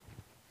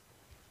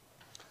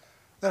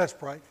Let us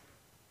pray.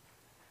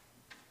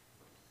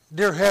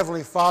 Dear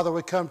Heavenly Father,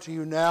 we come to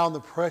you now in the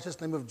precious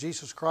name of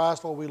Jesus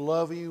Christ. Lord, we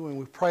love you and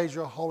we praise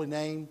your holy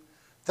name.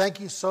 Thank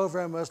you so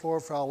very much,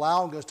 Lord, for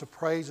allowing us to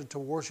praise and to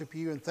worship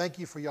you. And thank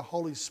you for your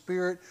Holy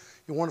Spirit,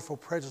 your wonderful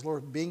presence,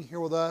 Lord, being here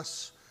with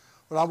us.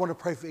 Lord, I want to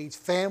pray for each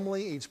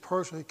family, each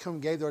person who come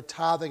and gave their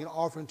tithing and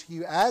offering to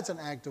you as an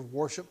act of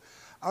worship.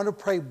 I want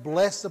to pray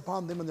blessed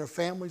upon them and their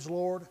families,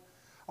 Lord.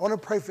 I want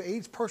to pray for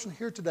each person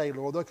here today,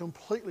 Lord. They'll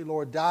completely,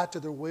 Lord, die to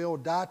their will,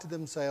 die to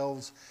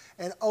themselves,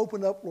 and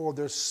open up, Lord,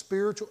 their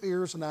spiritual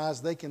ears and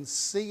eyes. They can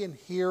see and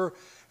hear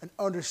and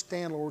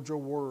understand, Lord, your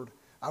word.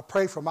 I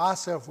pray for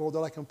myself, Lord,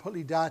 that I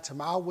completely die to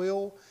my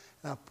will.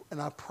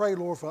 And I pray,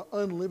 Lord, for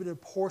an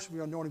unlimited portion of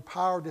your anointing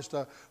power just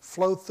to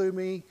flow through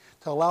me,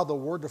 to allow the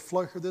word to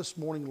flow here this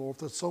morning, Lord. If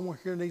there's someone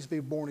here needs to be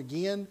born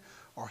again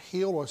or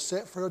healed or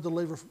set free or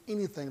delivered from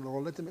anything,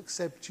 Lord, let them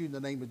accept you in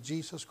the name of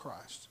Jesus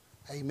Christ.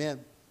 Amen.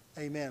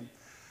 Amen.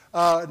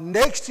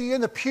 Next to you in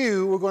the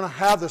pew, we're going to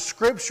have the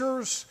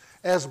scriptures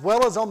as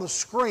well as on the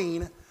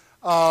screen.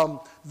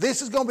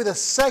 This is going to be the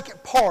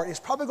second part.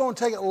 It's probably going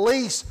to take at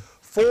least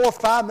 4 or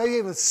 5, maybe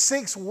even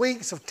 6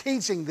 weeks of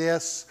teaching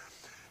this.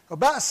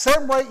 About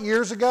 7 or 8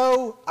 years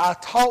ago, I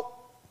taught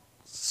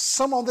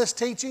some on this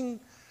teaching.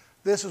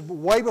 This is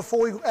way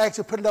before we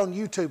actually put it on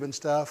YouTube and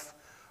stuff.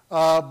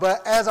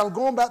 But as I'm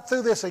going back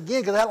through this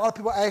again, because I had a lot of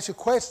people asking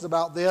questions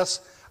about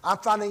this, I'm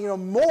finding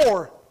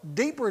more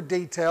deeper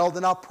detail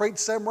than I preached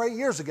 7 or 8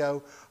 years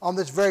ago on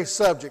this very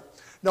subject.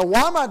 Now,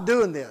 why am I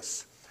doing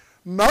this?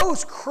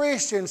 Most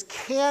Christians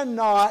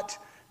cannot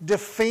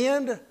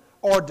defend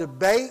or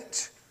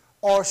debate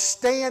or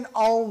stand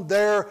on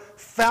their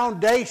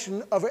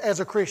foundation as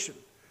a Christian.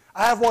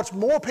 I have watched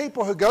more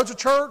people who go to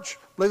church,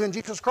 believe in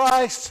Jesus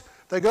Christ,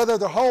 they go there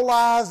their whole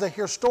lives, they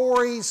hear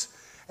stories,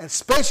 and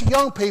especially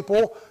young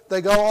people, they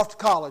go off to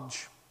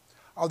college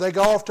or they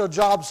go off to a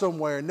job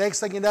somewhere. Next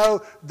thing you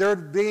know, they're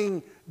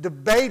being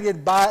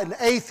debated by an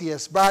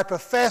atheist, by a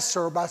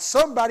professor, by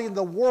somebody in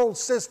the world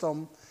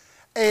system,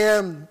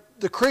 and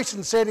the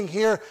Christian sitting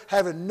here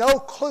having no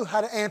clue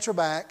how to answer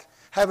back,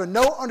 having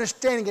no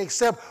understanding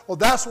except, well,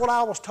 that's what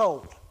I was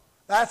told.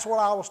 That's what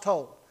I was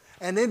told.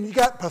 And then you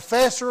got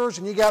professors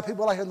and you got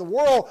people out here in the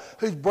world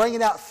who's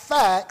bringing out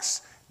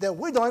facts that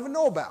we don't even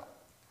know about.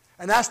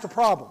 And that's the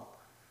problem.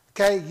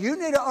 Okay, you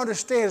need to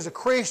understand as a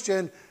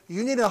Christian,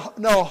 you need to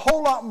know a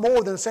whole lot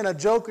more than saying a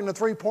joke in a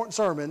 3-point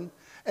sermon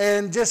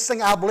and just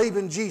saying, I believe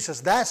in Jesus.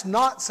 That's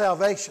not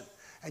salvation.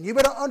 And you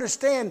better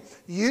understand,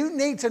 you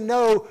need to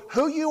know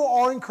who you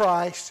are in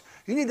Christ.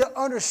 You need to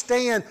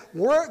understand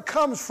where it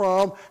comes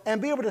from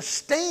and be able to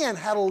stand,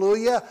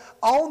 hallelujah,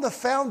 on the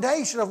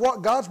foundation of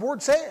what God's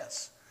Word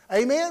says.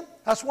 Amen?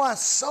 That's why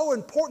it's so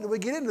important that we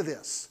get into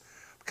this.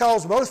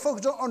 Because most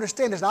folks don't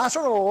understand this. Now, I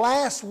started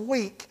last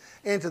week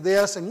into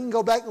this, and you can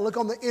go back and look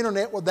on the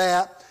internet with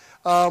that.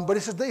 But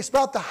it's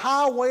about the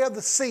highway of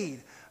the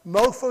seed.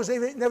 Most folks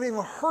never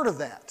even heard of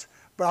that.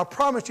 But I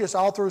promise you it's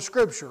all through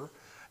Scripture.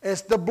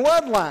 It's the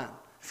bloodline.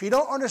 If you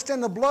don't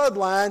understand the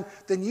bloodline,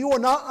 then you will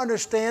not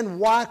understand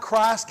why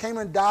Christ came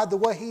and died the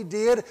way He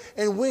did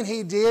and when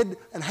He did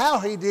and how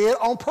He did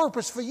on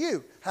purpose for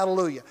you.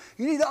 Hallelujah.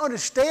 You need to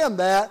understand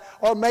that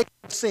or make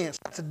sense.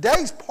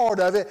 Today's part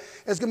of it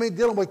is going to be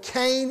dealing with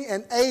Cain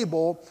and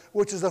Abel,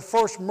 which is the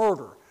first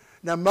murder.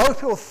 Now, most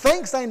people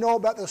think they know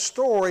about the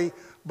story,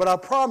 but I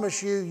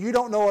promise you, you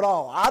don't know it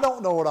all. I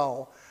don't know it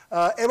all.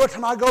 Every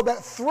time I go back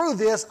through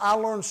this, I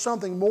learn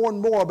something more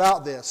and more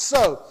about this.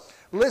 So,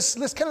 let's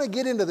kind of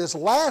get into this.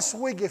 Last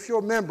week, if you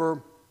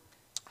remember,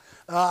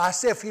 I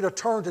said for you to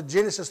turn to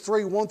Genesis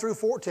 3, 1 through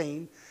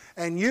 14,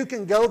 and you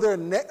can go there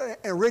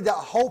and read that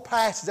whole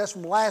passage. That's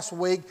from last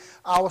week.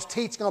 I was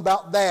teaching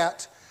about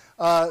that.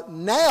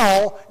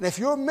 Now, and if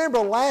you remember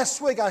last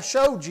week, I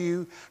showed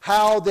you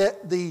how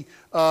that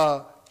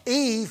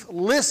Eve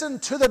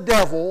listened to the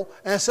devil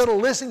instead of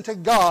listening to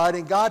God,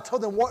 and God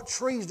told them what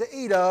trees to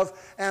eat of,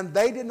 and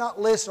they did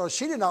not listen, or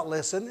she did not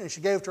listen, and she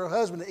gave it to her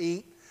husband to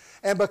eat.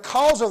 And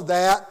because of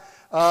that,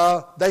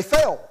 they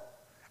fell.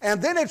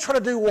 And then they try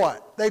to do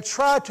what? They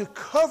try to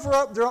cover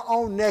up their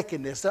own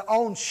nakedness, their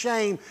own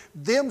shame,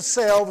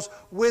 themselves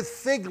with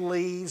fig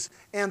leaves,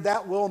 and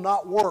that will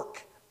not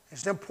work.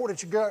 It's important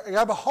that you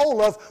grab a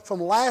hold of from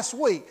last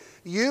week.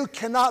 You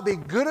cannot be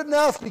good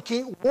enough, you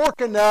can't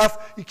work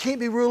enough, you can't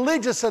be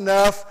religious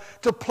enough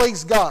to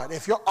please God.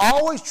 If you're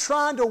always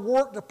trying to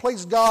work to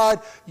please God,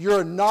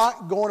 you're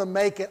not going to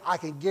make it. I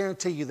can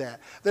guarantee you that.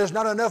 There's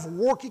not enough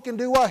work you can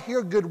do out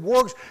here, good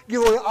works.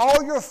 Give away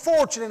all your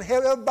fortune and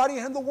have everybody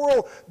in the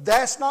world.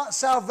 That's not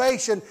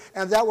salvation,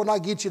 and that will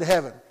not get you to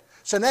heaven.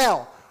 So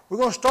now, we're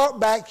going to start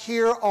back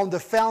here on the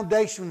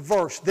foundation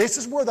verse. This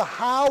is where the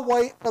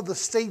highway of the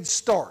seed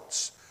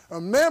starts.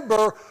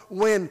 Remember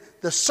when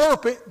the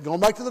serpent, going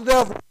back to the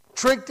devil,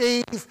 tricked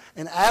Eve,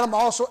 and Adam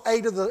also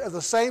ate of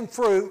the same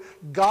fruit,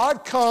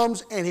 God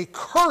comes and He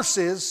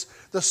curses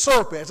the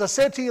serpent. As I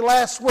said to you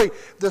last week,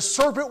 the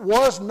serpent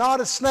was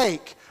not a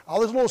snake. All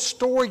these little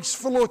stories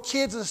for little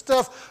kids and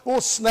stuff, little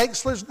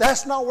snakes,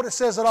 that's not what it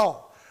says at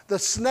all. The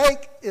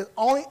snake is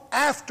only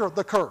after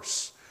the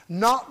curse.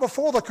 not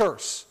before the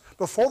curse.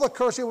 Before the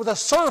curse, it was a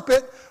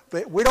serpent,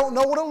 but we don't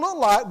know what it looked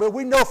like, but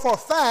we know for a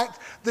fact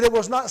that it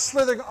was not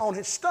slithering on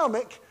his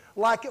stomach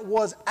like it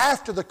was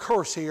after the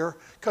curse here,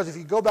 because if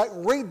you go back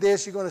and read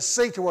this, you're going to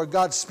see to where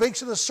God speaks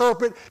to the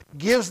serpent,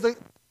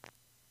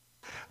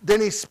 then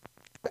he speaks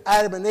to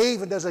Adam and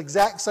Eve and does the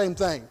exact same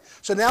thing.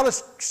 So now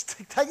let's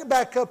take it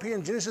back up here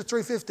in Genesis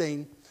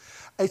 3:15.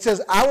 It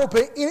says, I will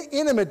put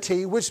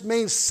enmity, which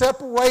means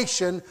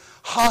separation,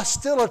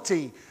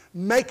 hostility,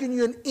 making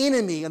you an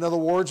enemy, in other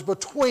words,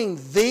 between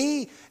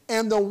thee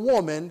and the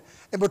woman,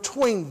 and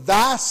between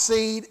thy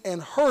seed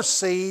and her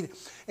seed,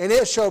 and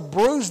it shall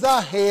bruise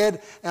thy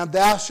head, and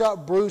thou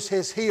shalt bruise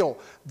his heel.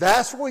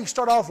 That's where we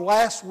start off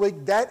last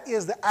week. That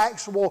is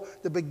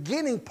the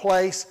beginning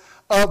place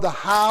of the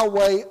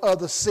highway of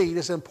the seed.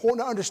 It's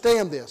important to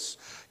understand this,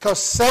 because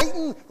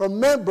Satan,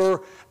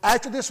 remember,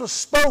 after this was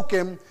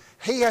spoken,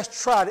 he has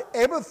tried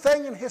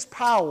everything in his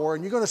power,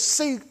 and you're going to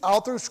see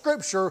all through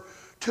Scripture,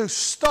 to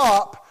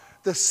stop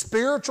the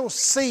spiritual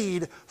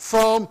seed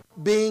from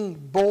being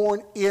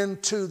born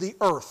into the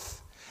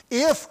earth.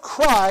 If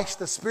Christ,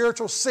 the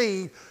spiritual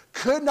seed,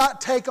 could not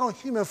take on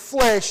human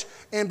flesh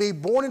and be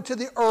born into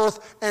the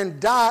earth and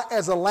die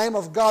as a Lamb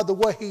of God the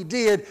way he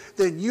did,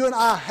 then you and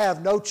I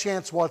have no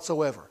chance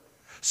whatsoever.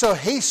 So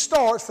he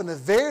starts from the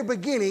very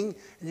beginning,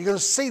 and you're going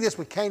to see this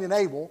with Cain and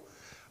Abel,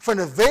 from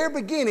the very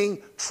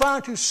beginning,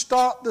 trying to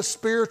stop the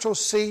spiritual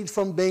seed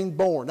from being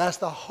born. That's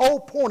the whole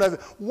point of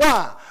it.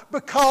 Why?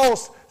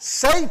 Because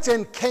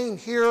Satan came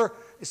here.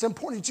 It's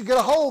important that you get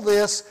a hold of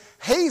this.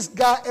 He's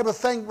got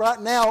everything right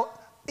now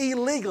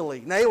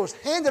illegally. Now, it was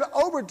handed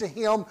over to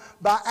him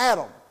by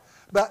Adam.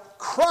 But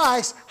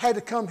Christ had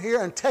to come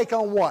here and take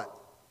on what?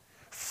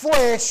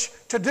 Flesh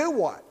to do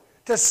what?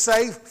 To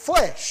save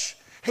flesh.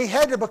 He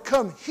had to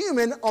become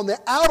human on the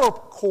outer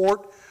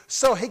court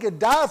so he could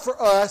die for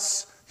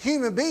us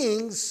human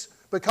beings,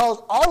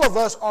 because all of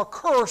us are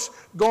cursed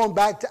going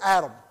back to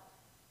Adam.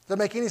 Does that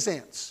make any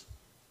sense?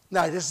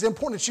 Now, this is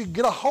important that you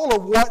get a hold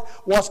of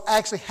what's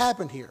actually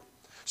happened here.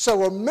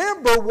 So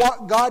remember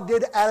what God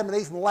did to Adam and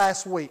Eve from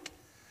last week.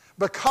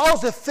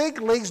 Because the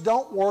fig leaves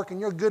don't work and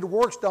your good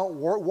works don't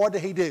work, what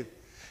did he do?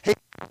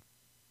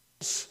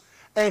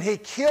 He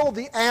killed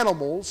the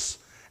animals,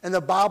 and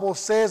the Bible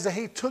says that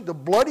he took the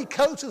bloody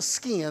coats of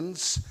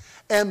skins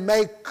and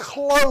made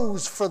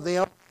clothes for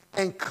them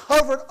and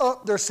covered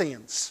up their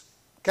sins.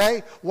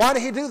 Okay? Why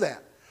did he do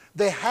that?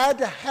 They had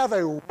to have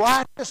a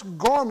righteous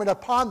garment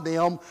upon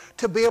them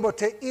to be able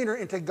to enter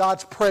into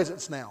God's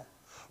presence now.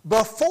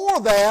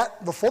 Before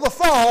that, before the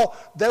fall,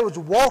 they was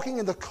walking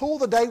in the cool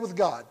of the day with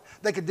God.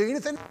 They could do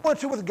anything they wanted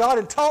to with God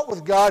and talk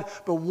with God,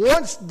 but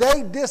once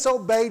they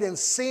disobeyed and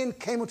sin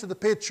came into the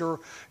picture,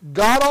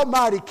 God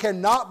Almighty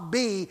cannot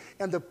be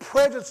in the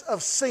presence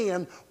of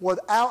sin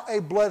without a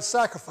blood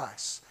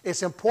sacrifice.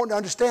 It's important to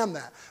understand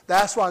that.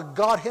 That's why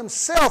God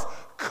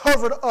himself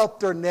covered up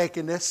their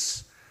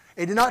nakedness.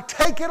 He did not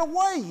take it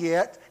away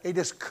yet. He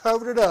just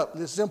covered it up.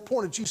 This is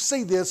important that you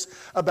see this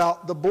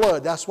about the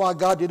blood. That's why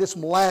God did this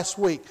from last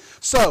week.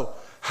 So,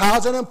 how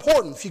is that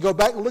important? If you go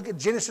back and look at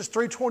Genesis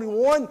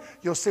 3:21,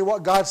 you'll see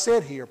what God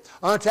said here.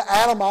 Unto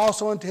Adam,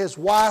 also unto his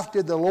wife,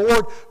 did the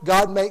Lord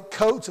God make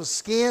coats of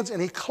skins,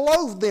 and he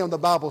clothed them, the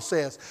Bible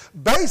says.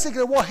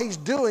 Basically, what he's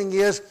doing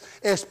is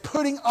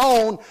putting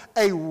on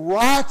a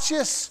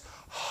righteous,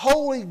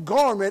 holy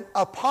garment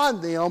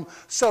upon them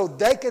so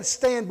they could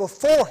stand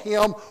before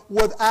him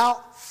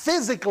without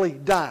physically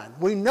dying.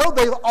 We know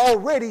they've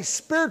already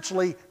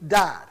spiritually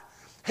died.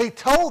 He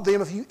told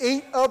them, if you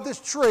eat of this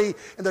tree,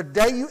 and the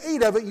day you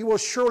eat of it, you will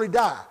surely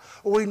die.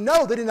 Well, we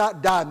know they did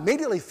not die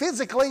immediately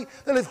physically.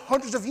 They lived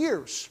hundreds of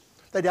years.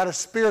 They died a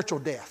spiritual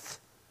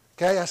death.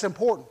 Okay, that's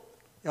important.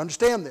 You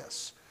understand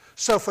this?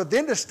 So for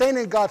them to stand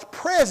in God's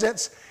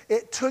presence,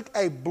 it took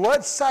a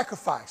blood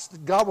sacrifice.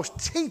 God was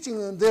teaching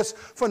them this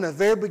from the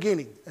very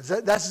beginning.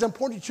 That's as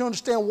important that you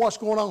understand what's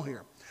going on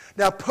here.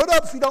 Now put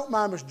up, if you don't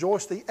mind, Ms.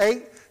 Joyce, the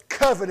 8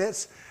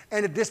 covenants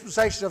and the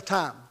dispensations of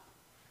time.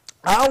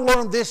 I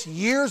learned this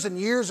years and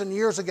years and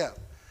years ago.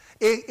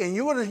 And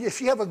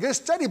if you have a good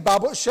study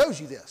Bible, it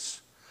shows you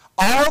this.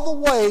 All the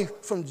way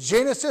from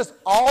Genesis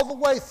all the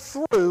way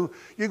through,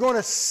 you're going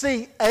to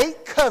see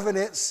 8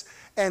 covenants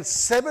and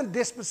 7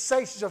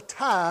 dispensations of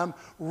time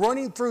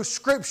running through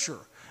Scripture.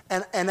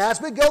 And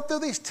as we go through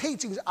these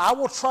teachings, I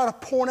will try to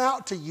point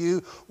out to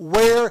you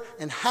where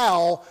and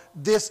how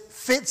this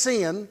fits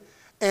in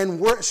and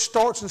where it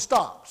starts and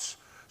stops.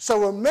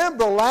 So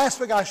remember, last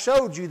week I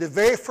showed you the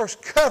very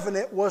first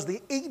covenant was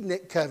the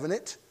Edenic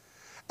covenant,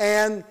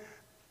 and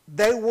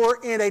they were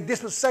in a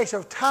dispensation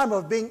of time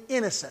of being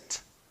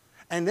innocent.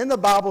 And then the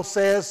Bible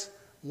says,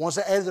 once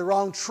they ate the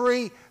wrong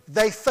tree,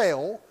 they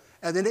fell.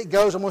 And then it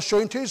goes, I'm going to show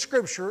you into the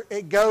Scripture,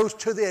 it goes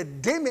to the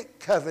Adamic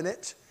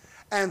covenant,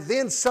 and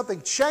then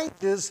something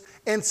changes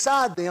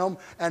inside them,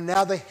 and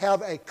now they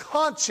have a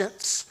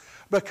conscience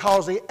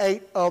because they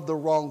ate of the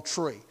wrong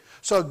tree.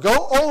 So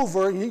go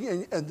over,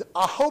 and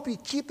I hope you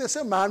keep this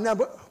in mind. Now,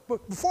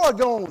 but before I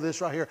go on with this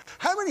right here,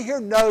 how many here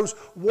knows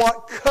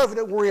what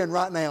covenant we're in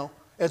right now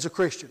as a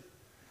Christian?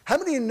 How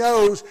many of you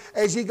knows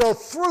as you go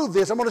through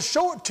this, I'm going to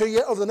show it to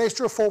you over the next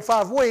 3 or 4 or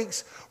 5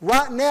 weeks.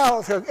 Right now,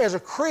 as a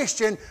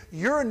Christian,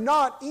 you're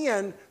not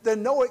in the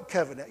Noahic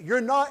covenant.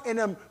 You're not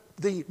in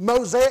the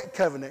Mosaic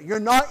covenant. You're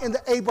not in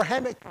the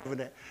Abrahamic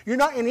covenant. You're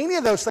not in any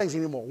of those things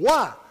anymore.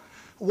 Why?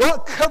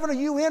 What covenant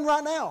are you in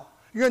right now?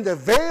 You're in the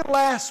very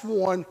last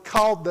one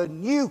called the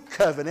New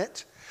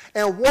Covenant.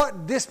 And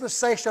what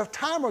dispensation of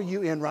time are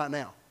you in right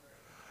now?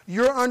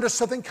 You're under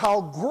something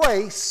called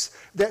grace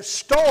that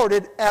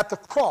started at the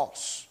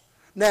cross.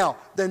 Now,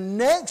 the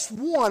next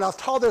one, I've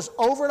taught this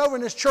over and over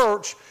in this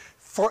church,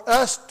 for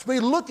us to be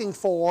looking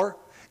for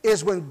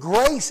is when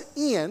grace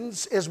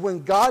ends, is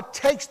when God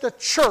takes the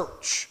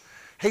church.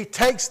 He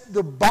takes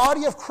the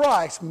body of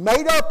Christ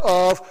made up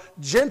of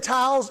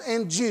Gentiles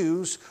and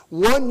Jews,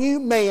 one new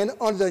man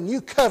under the new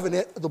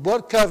covenant, the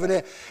blood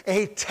covenant, and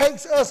He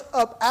takes us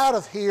up out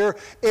of here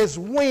is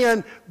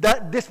when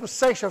that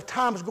dispensation of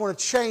time is going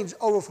to change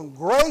over from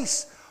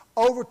grace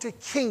over to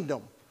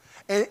kingdom.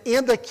 And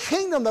in the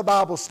kingdom, the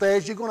Bible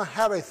says, you're going to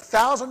have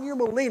 1,000-year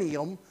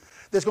millennium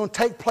that's going to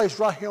take place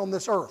right here on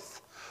this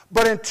earth.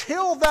 But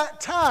until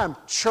that time,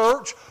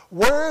 church,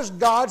 where is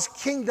God's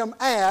kingdom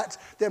at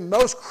that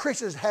most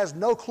Christians has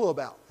no clue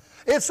about?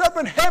 It's up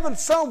in heaven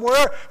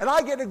somewhere, and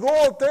I get to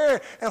go out there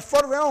and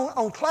float around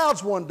on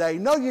clouds one day.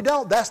 No, you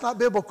don't. That's not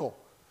biblical.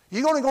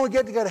 You're only going to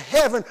get to go to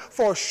heaven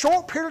for a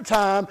short period of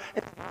time,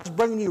 and it's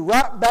bringing you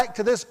right back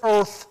to this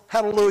earth,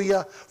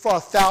 hallelujah, for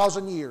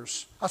 1,000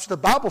 years. That's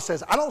what the Bible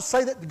says. I don't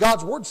say that.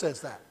 God's Word says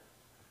that.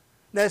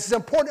 Now, it's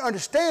important to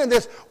understand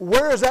this.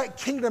 Where is that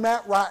kingdom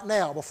at right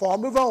now? Before I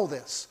move on with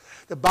this.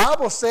 The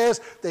Bible says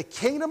the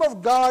kingdom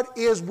of God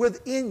is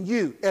within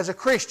you as a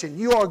Christian.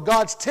 You are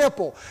God's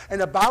temple.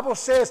 And the Bible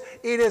says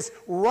it is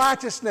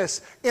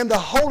righteousness in the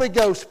Holy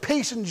Ghost,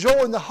 peace and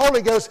joy in the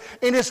Holy Ghost,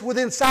 and it's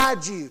within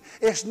inside you.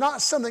 It's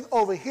not something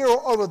over here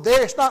or over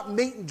there. It's not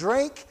meat and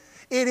drink.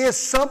 It is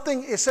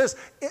something, it says,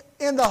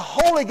 in the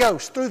Holy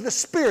Ghost, through the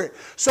Spirit.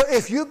 So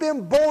if you've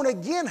been born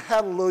again,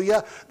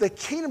 hallelujah, the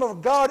kingdom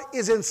of God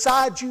is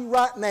inside you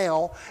right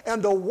now,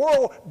 and the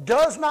world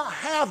does not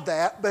have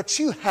that, but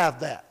you have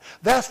that.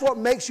 That's what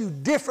makes you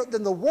different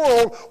than the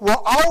world. We're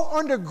all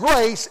under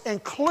grace,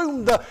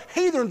 including the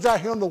heathens out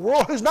here in the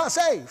world who's not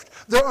saved.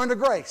 They're under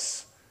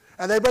grace.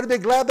 And they better be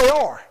glad they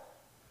are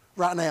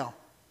right now.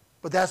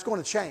 But that's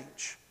going to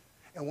change.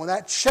 And when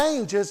that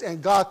changes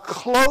and God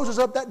closes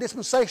up that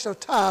dispensation of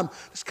time,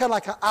 it's kind of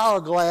like an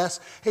hourglass.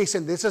 He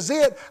said, this is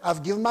it.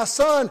 I've given my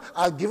son.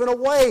 I've given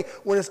away.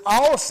 When it's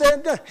all said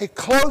and done, He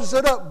closes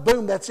it up.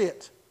 Boom, that's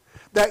it.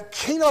 That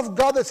kingdom of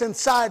God that's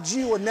inside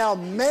you will now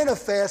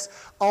manifest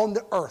on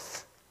the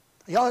earth.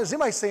 Y'all, is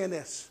anybody saying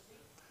this?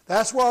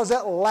 That's where I was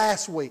at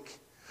last week.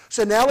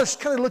 So now let's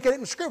kind of look at it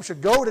in Scripture.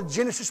 Go to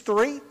Genesis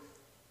 3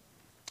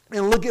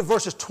 and look at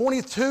verses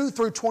 22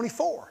 through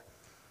 24.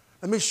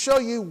 Let me show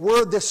you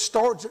where this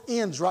starts and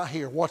ends right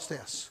here. Watch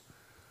this.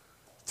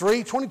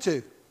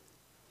 3:22.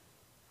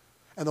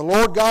 And the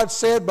Lord God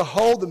said,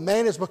 behold, the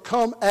man is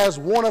become as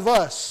one of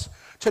us,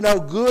 to know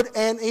good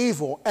and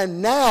evil.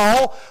 And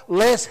now,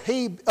 lest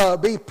he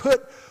be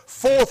put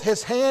forth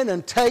his hand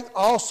and take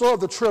also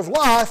of the tree of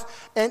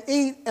life and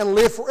eat and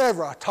live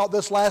forever. I taught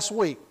this last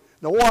week.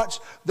 Now watch.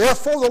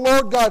 Therefore the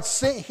Lord God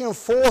sent him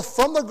forth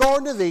from the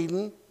Garden of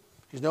Eden.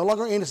 He's no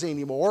longer innocent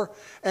anymore.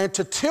 And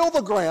to till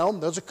the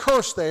ground, there's a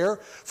curse there,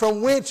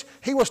 from which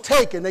he was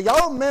taken. Now,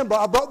 y'all remember,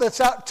 I brought this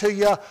out to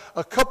you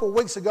a couple of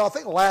weeks ago, I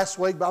think last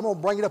week, but I'm going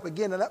to bring it up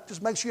again, and that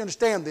just makes you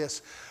understand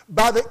this.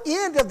 By the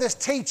end of this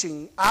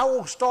teaching, I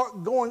will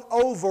start going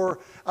over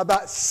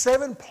about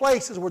 7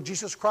 places where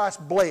Jesus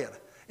Christ bled.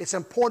 It's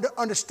important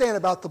to understand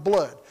about the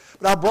blood.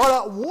 But I brought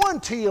out one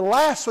to you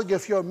last week,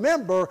 if you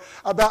remember,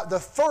 about the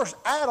first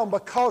Adam,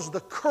 because of the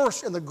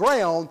curse in the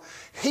ground,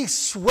 he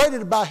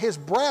sweated by his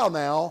brow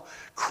now.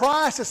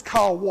 Christ is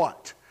called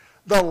what?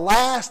 The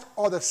last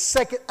or the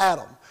second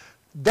Adam.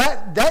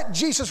 That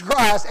Jesus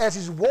Christ, as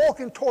he's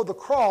walking toward the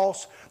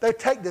cross, they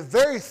take the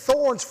very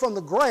thorns from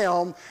the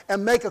ground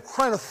and make a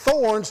crown of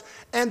thorns,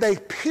 and they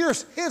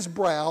pierce his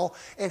brow,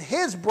 and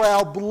his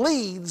brow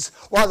bleeds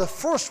while the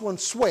first one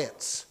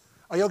sweats.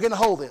 Are y'all getting a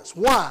hold of this?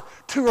 Why?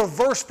 To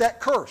reverse that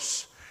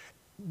curse.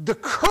 The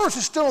curse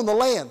is still in the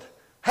land.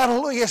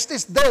 Hallelujah.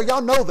 It's there.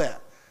 Y'all know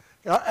that.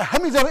 How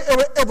many of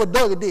you ever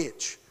dug a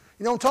ditch?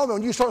 You know what I'm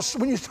talking about?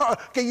 When you start,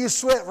 okay, you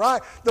sweat,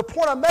 right? The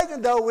point I'm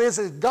making, though, is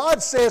that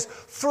God says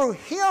through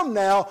him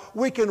now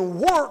we can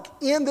work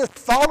in this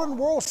fallen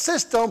world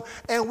system,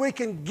 and we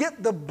can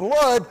get the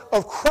blood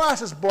of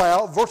Christ's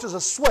brow versus a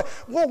sweat.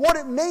 Well, what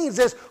it means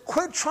is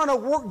quit trying to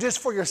work just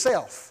for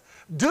yourself.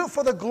 Do it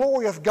for the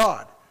glory of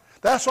God.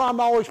 That's why I'm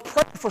always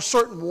praying for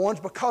certain ones,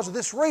 because of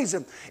this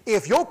reason.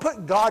 If you'll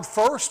put God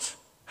first,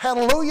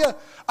 hallelujah.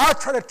 I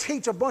tried to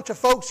teach a bunch of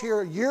folks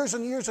here years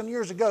and years and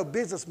years ago,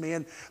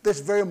 businessmen, this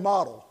very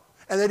model.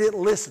 And they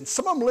didn't listen.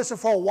 Some of them listened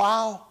for a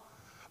while.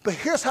 But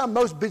here's how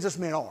most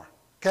businessmen are,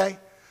 okay?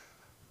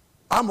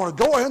 I'm going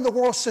to go in the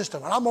world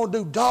system, and I'm going to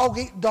do dog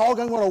eat dog.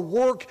 I'm going to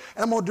work,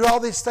 and I'm going to do all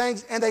these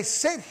things. And they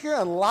sit here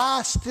and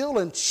lie, steal,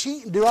 and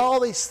cheat, and do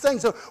all these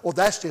things. Well,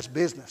 that's just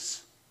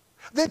business.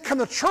 Then come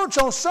to church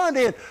on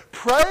Sunday and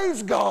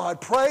praise God,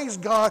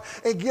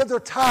 and give their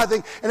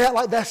tithing, and act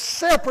like that's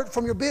separate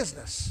from your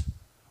business.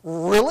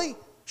 Really?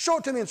 Show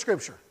it to me in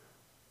Scripture.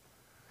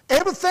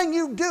 Everything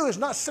you do is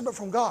not separate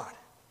from God.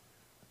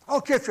 I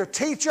don't care if you're a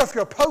teacher, if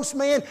you're a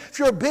postman, if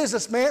you're a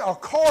businessman, or a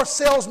car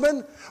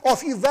salesman, or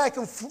if you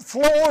vacuum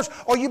floors,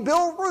 or you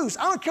build roofs.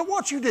 I don't care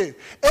what you do.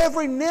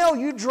 Every nail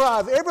you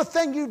drive,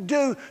 everything you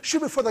do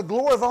should be for the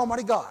glory of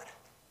Almighty God.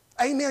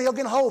 Amen. Y'all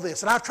get a hold of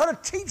this. And I've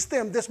tried to teach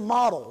them this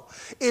model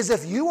is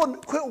if you will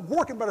quit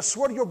working by the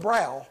sweat of your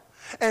brow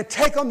and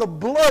take on the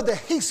blood that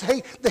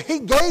He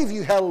gave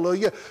you,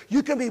 hallelujah,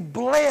 you can be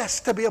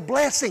blessed to be a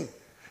blessing.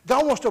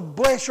 God wants to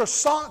bless your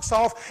socks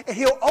off, and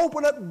He'll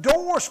open up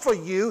doors for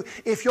you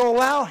if you'll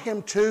allow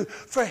Him to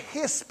for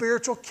His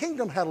spiritual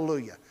kingdom,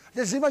 hallelujah.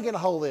 Does anybody get a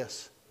hold of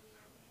this?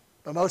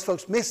 But most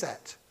folks miss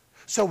that.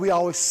 So we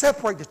always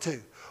separate the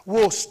two.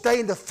 We'll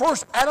stay in the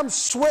first Adam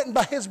sweating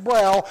by his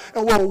brow,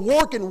 and we'll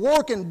work and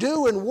work and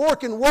do and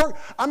work and work.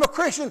 I'm a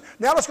Christian.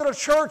 Now let's go to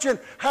church and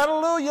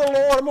hallelujah,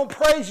 Lord. I'm going to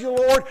praise you,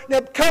 Lord. Now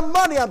come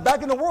Monday, I'm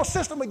back in the world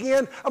system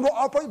again. I'm going to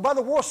operate by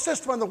the world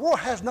system, and the world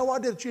has no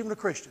idea that you're even a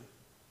Christian.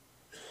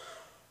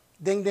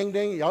 Ding, ding,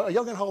 ding.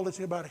 Y'all can hold this,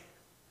 anybody?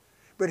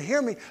 But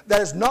hear me,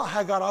 that is not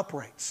how God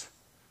operates.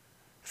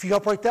 If you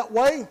operate that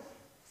way,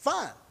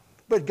 fine.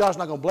 But God's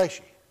not going to bless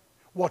you.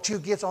 What you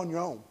get's on your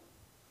own.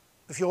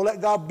 If you'll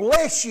let God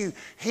bless you,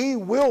 He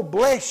will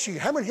bless you.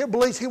 How many here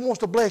believes He wants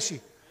to bless you?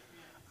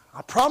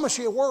 I promise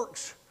you it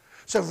works.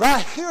 So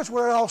right here's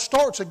where it all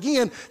starts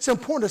again. It's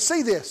important to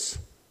see this.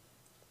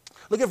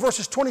 Look at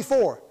verses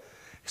 24.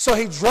 So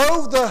he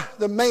drove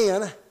the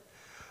man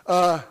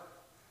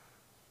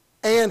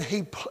and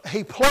he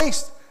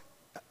placed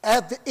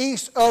at the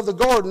east of the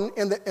garden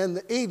in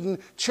the Eden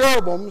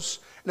cherubims,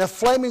 and a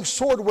flaming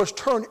sword was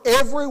turned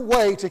every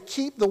way to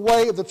keep the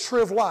way of the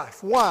tree of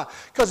life. Why?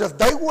 Because if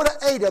they would have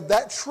ate of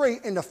that tree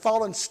in the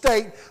fallen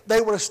state, they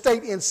would have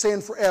stayed in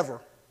sin forever.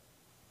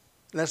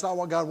 And that's not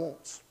what God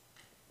wants.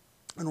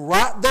 And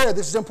right there,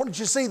 this is important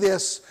that you see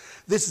this.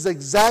 This is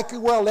exactly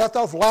where I left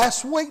off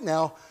last week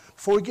now.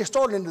 Before we get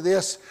started into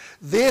this,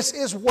 this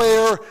is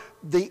where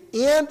the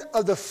end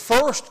of the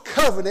first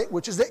covenant,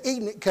 which is the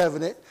Edenic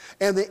covenant,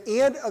 and the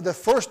end of the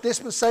first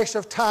dispensation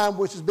of time,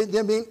 which has been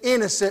them being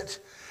innocent.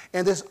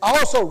 And this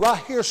also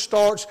right here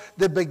starts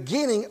the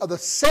beginning of the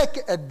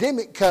second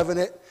Adamic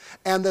covenant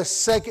and the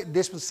second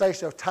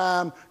dispensation of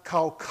time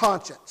called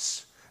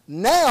conscience.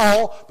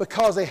 Now,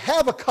 because they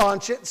have a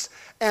conscience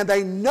and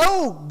they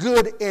know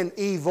good and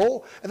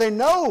evil, and they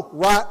know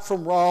right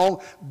from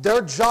wrong,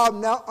 their job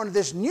now under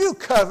this new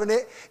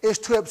covenant is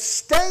to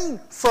abstain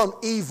from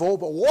evil.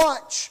 But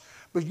watch,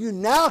 but you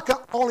now can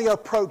only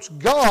approach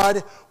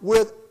God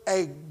with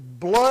a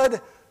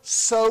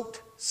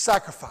blood-soaked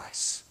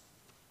sacrifice.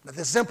 Now,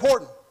 this is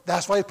important.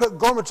 That's why He put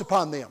garments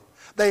upon them.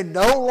 They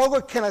no longer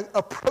can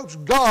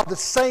approach God the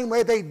same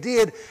way they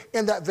did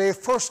in that very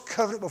first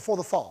covenant before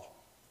the fall.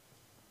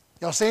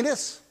 Y'all seeing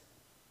this?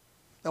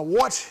 Now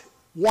watch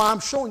why I'm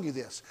showing you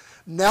this.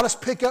 Now let's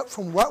pick up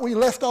from what we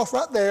left off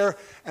right there,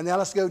 and now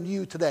let's go to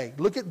you today.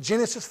 Look at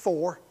Genesis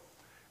 4,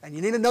 and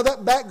you need to know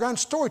that background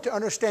story to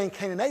understand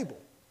Cain and Abel.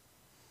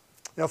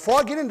 Now before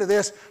I get into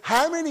this,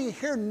 how many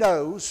here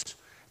knows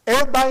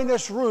everybody in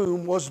this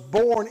room was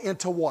born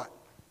into what?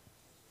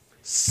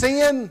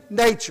 Sin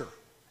nature.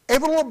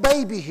 Every little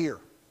baby here,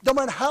 no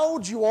matter how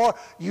old you are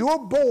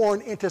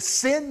born into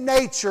sin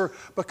nature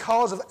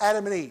because of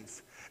Adam and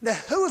Eve. Now,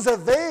 who was the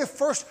very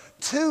first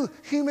two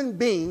human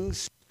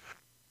beings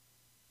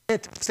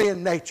into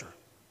sin nature?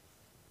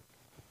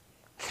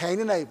 Cain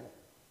and Abel.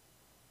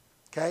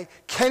 Okay?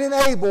 Cain and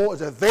Abel is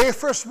the very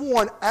first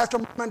one after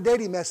Mom and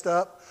Daddy messed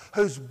up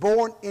who's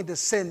born into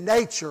sin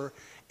nature.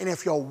 And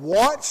if you'll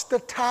watch the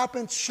type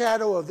and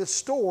shadow of this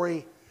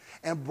story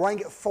and bring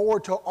it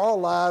forward to our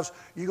lives,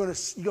 you're going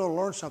to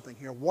learn something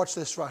here. Watch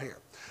this right here.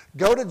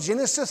 Go to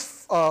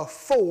Genesis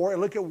 4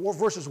 and look at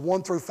verses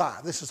 1 through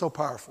 5. This is so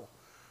powerful.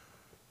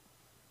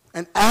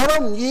 And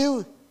Adam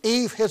knew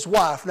Eve, his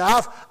wife.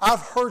 Now,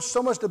 I've heard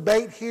so much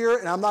debate here,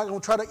 and I'm not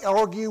going to try to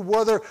argue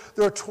whether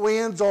they're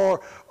twins,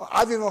 or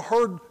I've even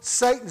heard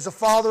Satan is the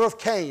father of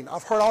Cain.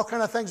 I've heard all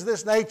kinds of things of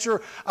this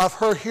nature. I've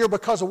heard here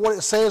because of what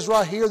it says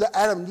right here that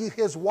Adam knew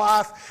his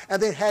wife,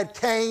 and then had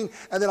Cain,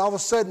 and then all of a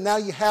sudden now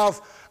you have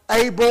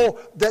Abel,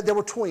 that they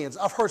were twins.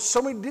 I've heard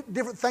so many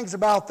different things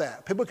about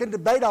that. People can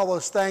debate all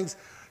those things.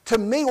 To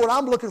me, what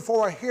I'm looking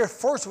for right here,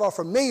 first of all,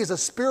 for me, is a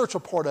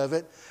spiritual part of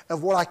it,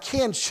 of what I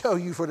can show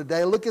you for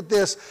today. Look at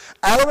this.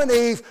 Adam and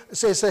Eve,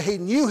 says he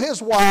knew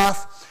his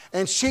wife,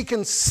 and she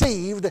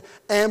conceived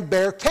and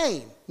bare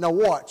Cain. Now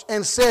watch.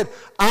 And said,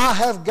 I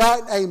have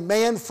gotten a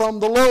man from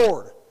the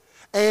Lord.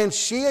 And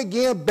she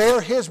again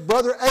bare his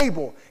brother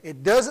Abel.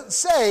 It doesn't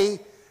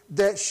say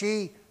that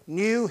she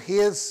knew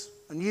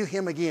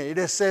him again. It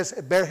just says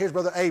bare his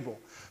brother Abel.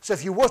 So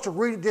if you were to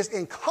read this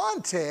in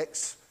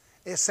context,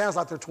 it sounds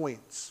like they're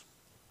twins.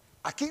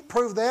 I can't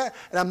prove that,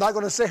 and I'm not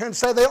going to sit here and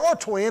say they are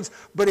twins,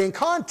 but in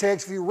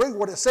context, if you read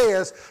what it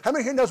says, how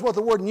many here knows what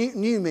the word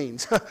new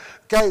means?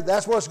 Okay,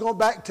 that's what it's going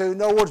back to.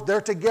 In other words,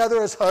 they're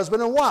together as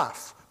husband and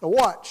wife. Now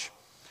watch.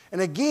 And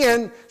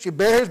again, she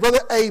bare his brother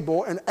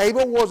Abel, and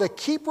Abel was a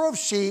keeper of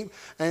sheep,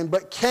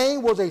 but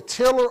Cain was a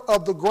tiller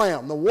of the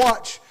ground. Now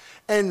watch.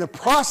 And in the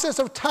process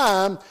of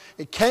time,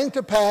 it came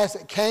to pass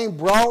that Cain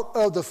brought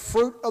of the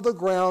fruit of the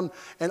ground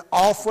an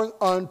offering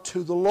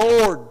unto the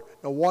Lord.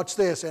 Now watch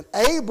this. And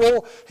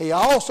Abel, he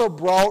also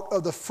brought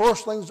of the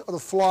firstlings of the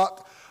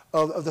flock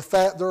of the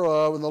fat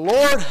thereof. And the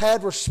Lord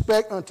had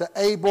respect unto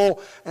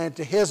Abel and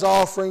to his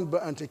offering,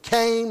 but unto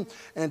Cain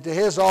and to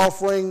his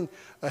offering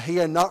he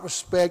had not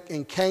respect.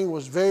 And Cain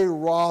was very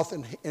wroth,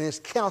 and his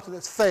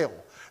countenance fell.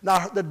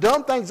 Now, the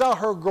dumb things I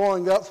heard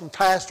growing up from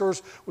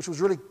pastors, which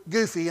was really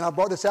goofy, and I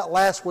brought this out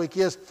last week,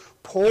 is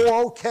poor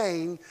old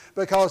Cain,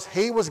 because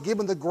he was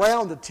given the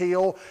ground to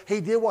till. He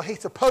did what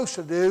he's supposed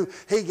to do.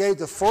 He gave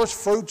the first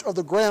fruits of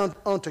the ground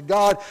unto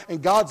God,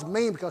 and God's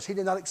mean because he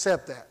did not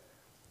accept that.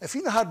 If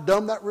you know how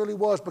dumb that really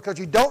was, because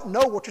you don't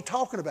know what you're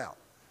talking about.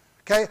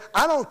 Okay?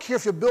 I don't care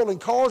if you're building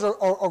cars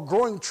or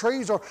growing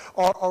trees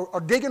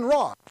or digging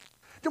rocks.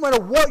 No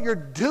matter what you're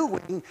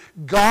doing,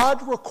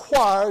 God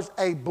requires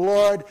a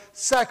blood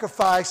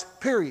sacrifice,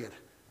 period.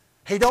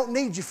 He don't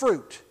need your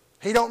fruit.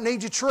 He don't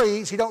need your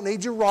trees. He don't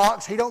need your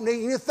rocks. He don't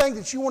need anything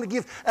that you want to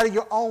give out of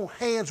your own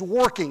hands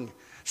working.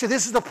 See,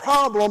 this is the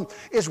problem,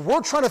 is we're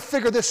trying to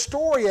figure this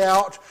story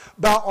out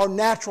about our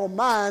natural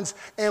minds,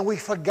 and we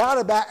forgot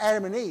about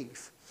Adam and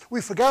Eve. We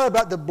forgot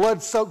about the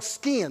blood-soaked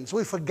skins.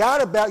 We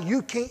forgot about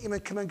you can't even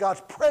come in God's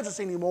presence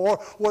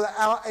anymore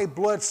without a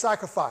blood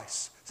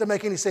sacrifice. Does that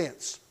make any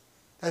sense?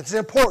 That's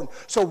important.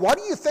 So why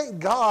do you think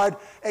God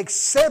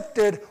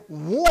accepted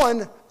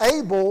one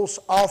Abel's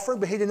offering,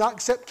 but he did not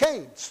accept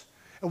Cain's?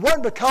 It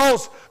wasn't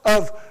because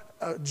of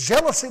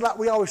jealousy like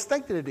we always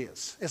think that it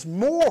is. It's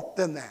more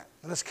than that.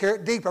 And let's carry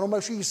it deeper. I want to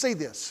make sure you see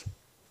this.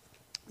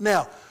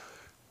 Now,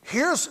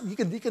 you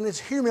can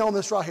just hear me on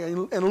this right here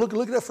and look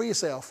at it for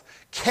yourself.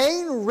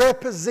 Cain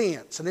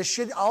represents, and this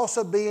should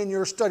also be in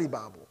your study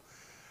Bible,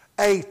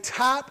 a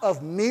type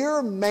of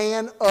mere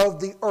man of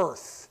the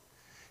earth.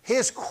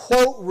 His,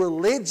 quote,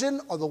 religion,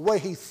 or the way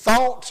he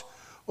thought,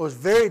 was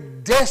very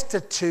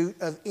destitute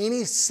of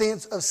any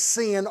sense of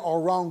sin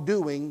or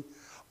wrongdoing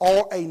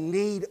or a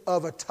need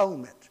of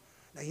atonement.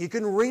 Now, you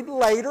can read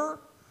later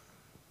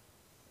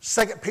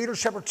 2 Peter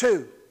chapter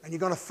 2, and you're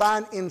going to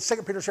find in 2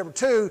 Peter chapter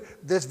 2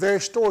 this very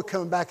story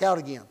coming back out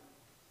again.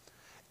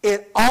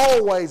 It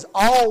always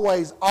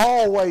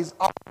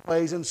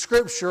in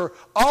Scripture,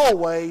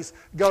 always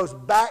goes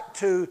back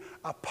to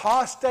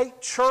apostate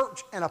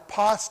church and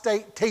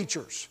apostate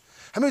teachers.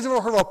 How many of you have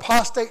ever heard of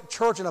apostate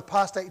church and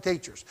apostate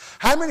teachers?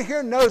 How many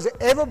here knows that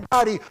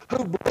everybody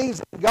who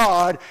believes in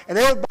God and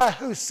everybody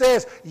who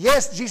says,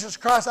 yes, Jesus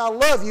Christ, I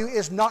love you,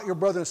 is not your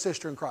brother and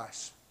sister in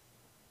Christ?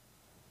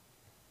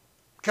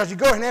 Because you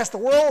go ahead and ask the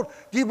world,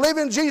 do you believe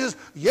in Jesus?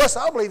 Yes,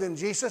 I believe in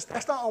Jesus.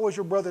 That's not always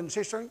your brother and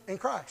sister in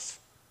Christ.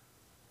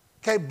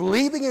 Okay,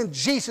 believing in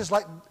Jesus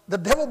like the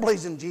devil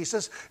believes in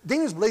Jesus,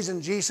 demons believes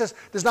in Jesus,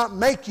 does not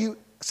make you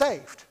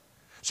saved.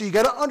 So you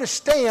got to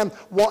understand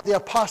what the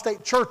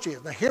apostate church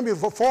is. Now hear me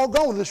before I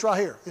go with this right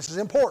here. This is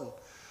important.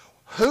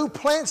 Who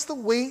plants the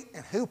wheat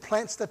and who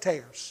plants the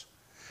tares?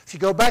 If you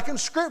go back in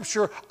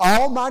Scripture,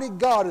 Almighty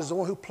God is the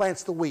one who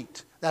plants the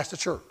wheat. That's the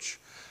church.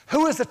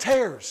 Who is the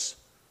tares?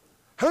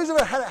 Who's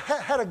ever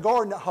had a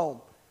garden at home?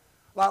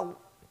 Like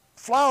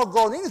flower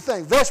garden,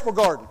 anything, vegetable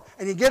garden.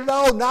 And you get it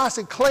all nice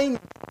and clean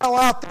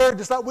out there,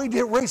 just like we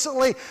did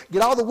recently.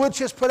 Get all the wood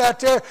chips put out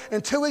there.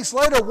 And 2 weeks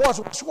later,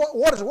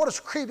 what is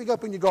creeping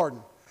up in your garden?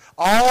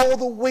 All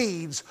the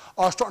weeds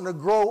are starting to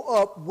grow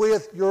up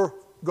with your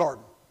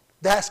garden.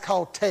 That's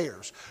called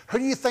tares. Who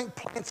do you think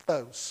plants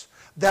those?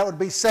 That would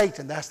be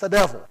Satan. That's the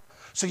devil.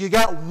 So you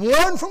got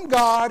one from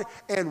God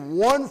and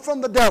one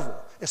from the devil.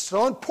 It's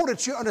so important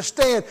that you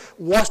understand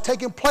what's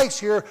taking place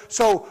here.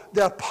 So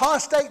the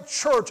apostate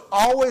church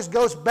always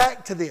goes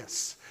back to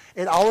this.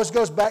 It always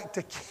goes back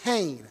to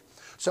Cain.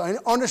 So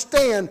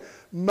understand,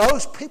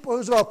 most people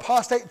who's in an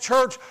apostate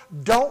church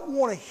don't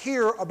want to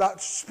hear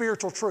about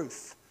spiritual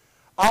truth.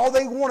 All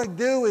they want to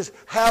do is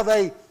have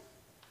a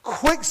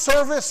quick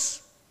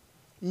service.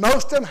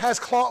 Most of them has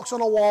clocks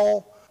on the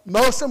wall.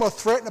 Most of them will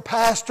threaten the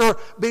pastor,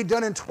 be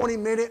done in 20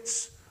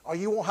 minutes, or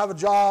you won't have a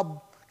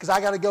job because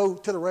I got to go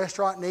to the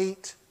restaurant and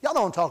eat. Y'all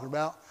know what I'm talking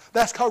about.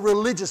 That's called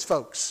religious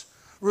folks.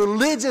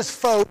 Religious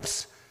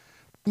folks,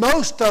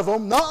 most of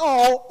them, not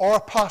all, are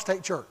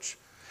apostate church.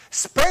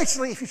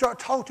 Especially if you start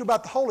talking to them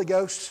about the Holy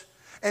Ghost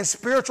and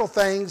spiritual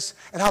things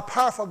and how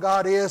powerful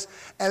God is,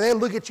 and they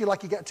look at you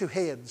like you got two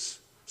heads.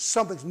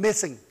 Something's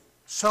missing.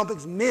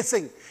 Something's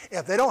missing.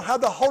 If they don't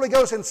have the Holy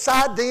Ghost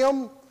inside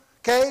them,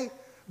 okay,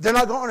 they're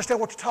not going to understand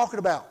what you're talking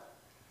about.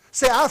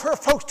 See, I've heard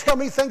folks tell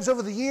me things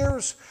over the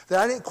years that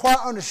I didn't quite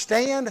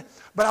understand,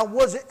 but I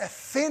wasn't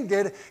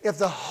offended. If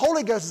the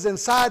Holy Ghost is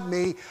inside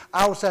me,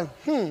 I would say,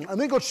 I'm going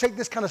to go check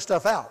this kind of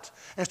stuff out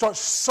and start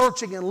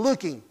searching and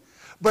looking.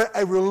 But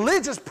a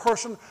religious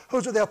person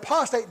who's at the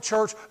apostate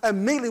church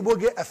immediately will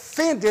get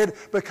offended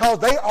because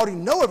they already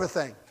know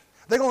everything.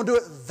 They're going to do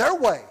it their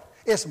way.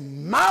 It's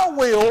my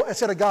will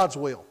instead of God's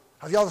will.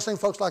 Have you ever seen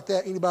folks like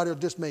that? Anybody or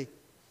just me?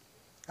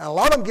 And a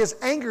lot of them gets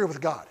angry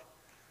with God.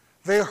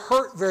 Very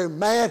hurt, very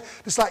mad,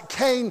 just like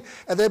Cain,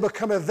 and they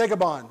become a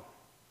vagabond.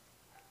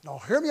 Now,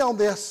 hear me on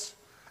this.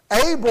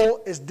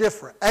 Abel is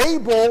different.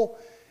 Abel,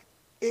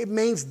 it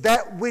means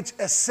that which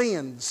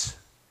ascends.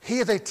 He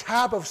is a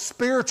type of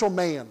spiritual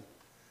man.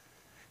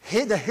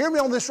 Now, hear me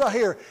on this right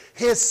here.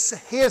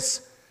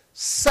 His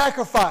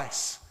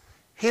sacrifice,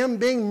 him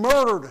being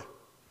murdered,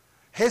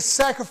 his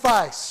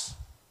sacrifice,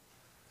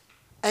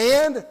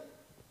 and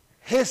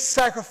his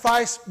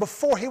sacrifice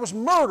before he was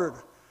murdered.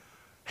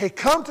 He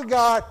come to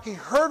God, he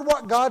heard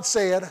what God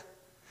said,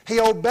 he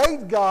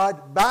obeyed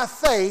God by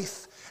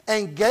faith,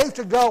 and gave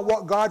to God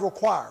what God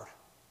required.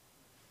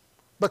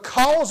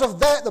 Because of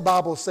that, the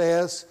Bible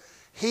says,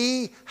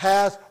 he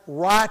has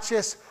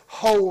righteous,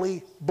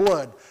 holy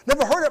blood.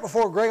 Never heard that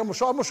before, Greg. I'm going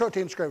to show it to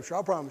you in Scripture,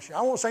 I promise you.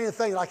 I won't say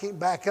anything that I can't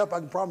back up, I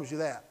can promise you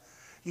that.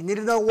 You need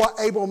to know what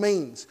Abel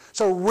means.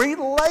 So read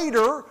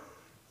later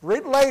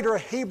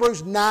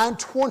Hebrews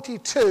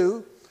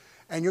 9:22,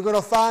 and you're going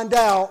to find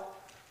out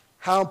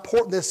how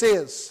important this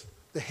is.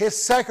 That his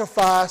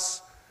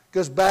sacrifice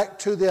goes back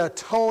to the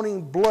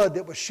atoning blood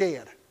that was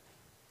shed.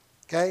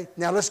 Okay,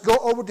 now let's go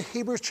over to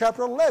Hebrews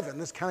chapter 11.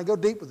 Let's kind of go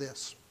deep with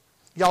this.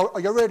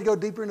 Are y'all ready to go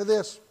deeper into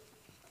this?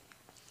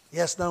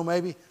 Yes, no,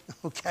 maybe?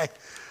 Okay.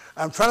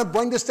 I'm trying to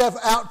bring this stuff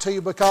out to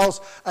you because,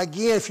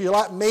 again, if you're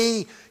like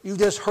me, you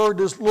just heard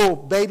these little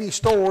baby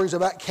stories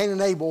about Cain and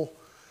Abel,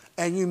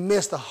 and you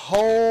missed the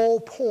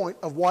whole point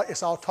of what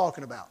it's all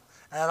talking about.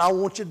 And I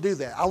want you to do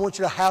that. I want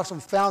you to have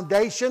some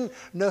foundation,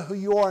 know who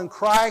you are in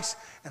Christ,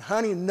 and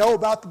honey, know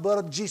about the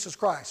blood of Jesus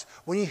Christ.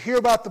 When you hear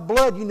about the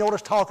blood, you know what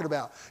it's talking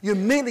about. You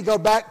immediately go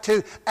back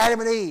to Adam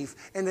and Eve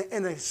and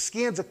the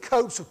skins of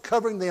coats of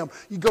covering them.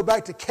 You go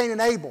back to Cain and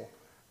Abel,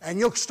 and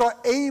you'll start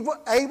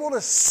able to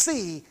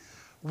see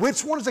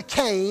which one's a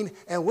Cain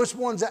and which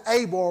one's an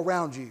Abel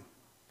around you.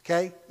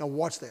 Okay? Now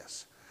watch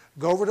this.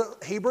 Go over to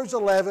Hebrews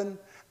 11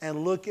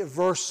 and look at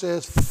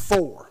verses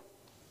 4.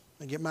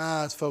 And get my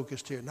eyes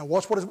focused here. Now,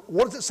 what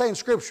does it say in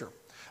Scripture?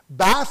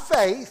 By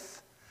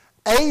faith,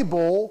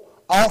 Abel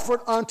offered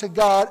unto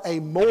God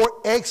a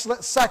more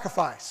excellent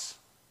sacrifice.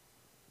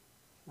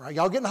 Right?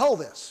 Y'all getting a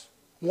hold of this.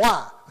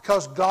 Why?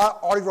 Because God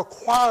already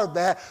required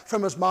that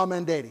from his mom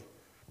and daddy.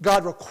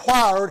 God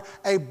required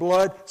a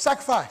blood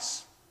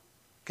sacrifice.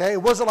 Okay?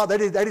 It wasn't like they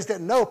just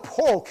didn't know.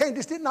 Poor Cain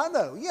just did not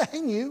know. Yeah,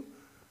 he knew.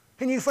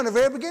 He knew from the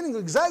very beginning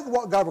exactly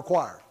what God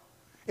required.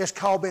 It's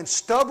called being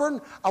stubborn.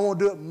 I want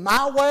to do it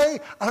my way.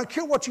 I don't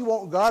care what you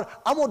want, God.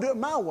 I'm going to do it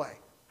my way.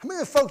 How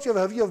many folks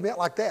have you ever met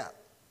like that?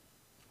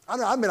 I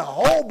know I've met a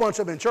whole bunch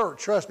of them in church.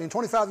 Trust me, in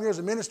 25 years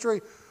of ministry,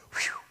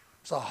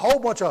 it's a whole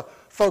bunch of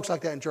folks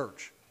like that in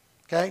church.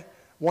 Okay?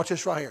 Watch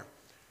this right here.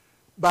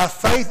 By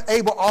faith,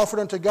 Abel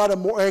offered unto God a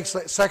more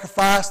excellent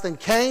sacrifice than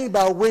Cain,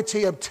 by which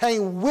he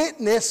obtained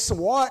witness,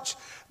 watch,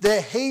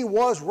 that he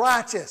was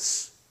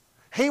righteous.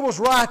 He was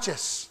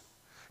righteous.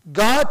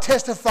 God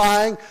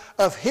testifying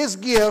of his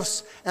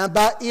gifts, and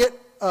by it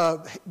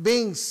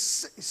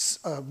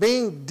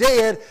being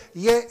dead,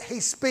 yet he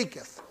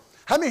speaketh.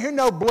 How many here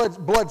know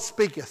blood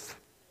speaketh?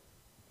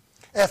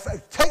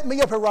 Take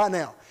me up here right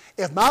now.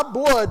 If my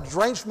blood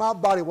drains from my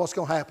body, what's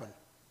going to happen?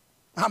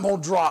 I'm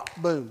going to drop.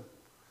 Boom.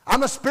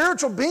 I'm a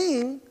spiritual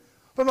being,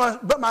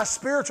 but my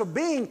spiritual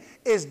being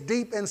is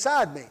deep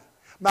inside me.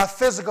 My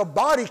physical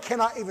body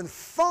cannot even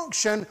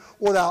function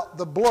without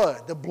the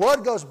blood. The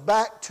blood goes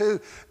back to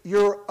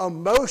your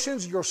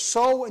emotions, your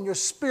soul, and your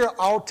spirit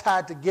all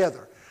tied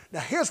together.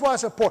 Now, here's why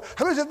it's important.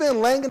 How many of you have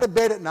been laying in the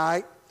bed at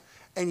night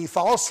and you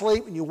fall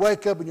asleep and you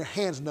wake up and your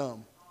hand's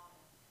numb?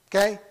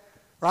 Okay?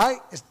 Right?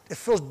 It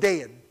feels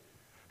dead.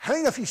 How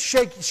many of you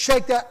shake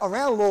that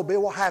around a little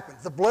bit, what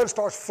happens? The blood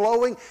starts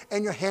flowing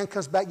and your hand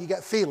comes back, you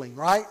got feeling,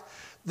 right?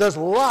 There's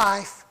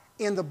life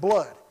in the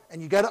blood.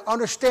 And you got to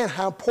understand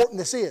how important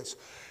this is.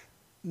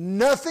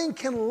 Nothing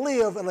can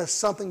live unless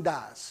something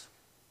dies.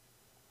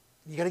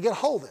 You got to get a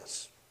hold of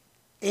this.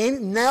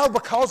 And now,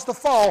 because of the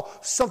fall,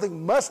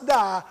 something must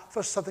die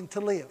for something to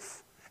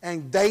live.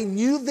 And they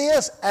knew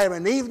this, Adam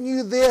and Eve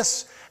knew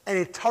this, and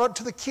he taught it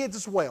to the kids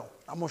as well.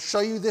 I'm going to show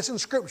you this in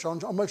Scripture.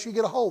 I'll make sure you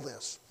get a hold of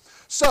this.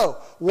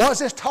 So, what's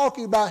this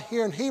talking about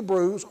here in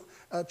Hebrews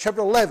chapter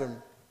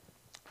 11?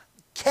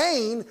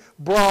 Cain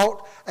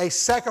brought a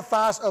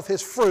sacrifice of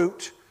his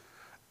fruit,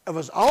 of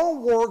his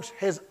own works,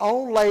 his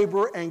own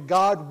labor, and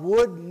God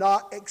would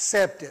not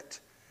accept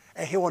it.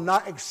 And he will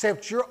not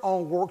accept your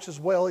own works as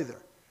well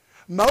either.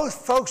 Most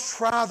folks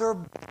try their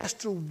best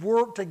to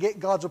work to get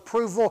God's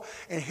approval,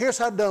 and here's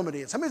how dumb it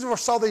is. How many of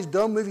us saw these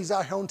dumb movies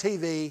out here on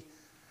TV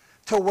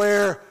to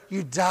where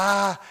you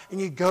die and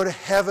you go to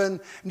heaven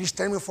and you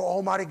stand before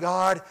Almighty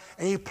God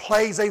and He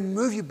plays a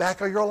movie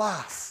back of your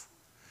life?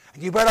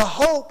 And you better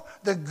hope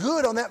the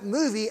good on that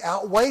movie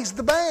outweighs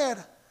the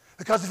bad.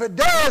 Because if it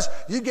does,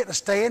 you get to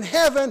stay in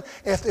heaven.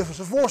 If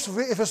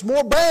it's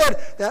more bad,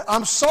 then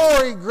I'm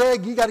sorry,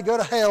 Greg, you got to go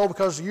to hell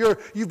because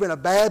you've been a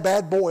bad,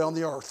 bad boy on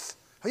the earth.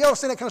 Have you ever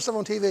seen that kind of stuff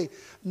on TV?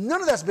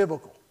 None of that's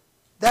biblical.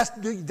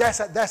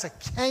 That's a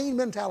Cain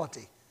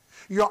mentality.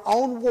 Your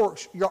own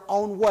works, your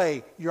own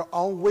way, your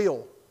own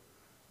will.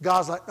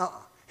 God's like,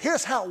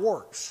 Here's how it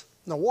works.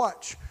 Now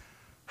watch.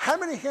 How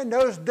many here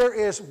knows there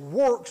is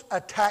works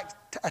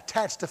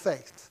attached to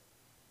faith?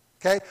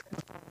 Okay?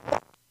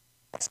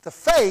 The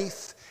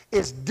faith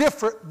is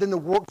different than the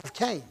works of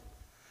Cain.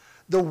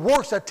 The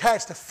works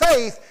attached to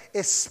faith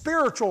is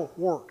spiritual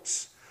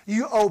works.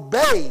 You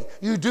obey.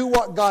 You do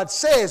what God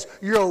says.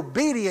 You're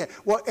obedient.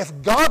 Well,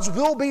 if God's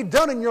will be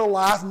done in your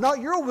life, not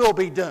your will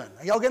be done.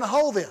 Are y'all going to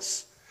hold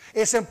this?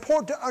 It's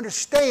important to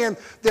understand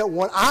that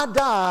when I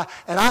die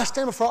and I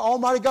stand before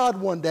Almighty God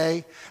one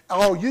day,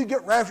 you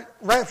get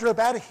raptured up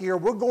out of here,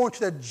 we're going to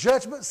the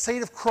judgment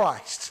seat of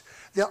Christ.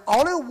 The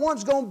only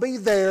one's going to be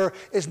there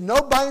is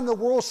nobody in the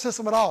world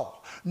system at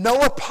all.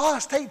 No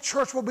apostate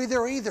church will be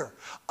there either.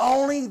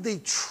 Only the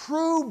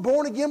true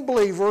born-again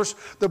believers,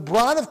 the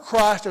bride of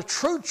Christ, the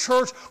true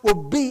church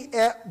will be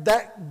at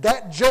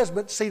that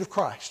judgment seat of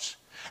Christ.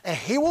 And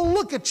He will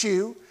look at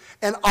you,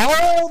 and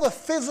all the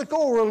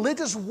physical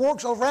religious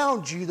works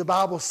around you, the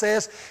Bible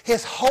says,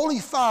 His holy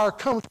fire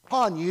comes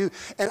upon you,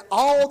 and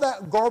all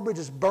that garbage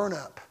is burned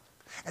up.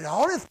 And the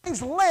only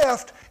things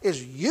left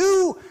is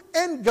you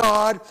and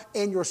God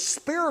and your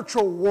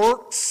spiritual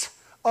works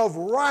of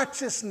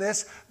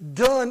righteousness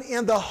done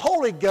in the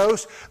Holy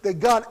Ghost that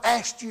God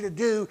asked you to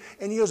do,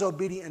 and you was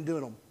obedient in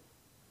doing them.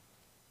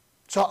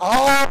 So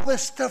all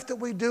this stuff that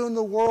we do in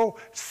the world,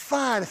 it's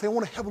fine if they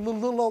want to help a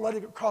little old lady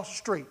across the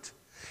street.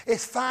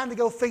 It's fine to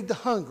go feed the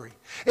hungry.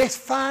 It's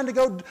fine to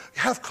go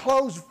have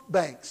clothes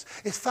banks.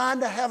 It's fine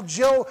to have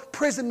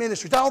prison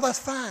ministries. All that's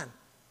fine.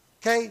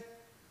 Okay?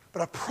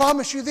 But I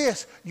promise you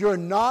this, you're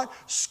not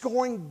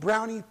scoring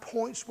brownie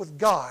points with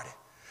God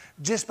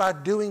just by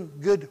doing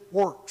good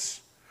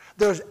works.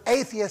 There's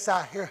atheists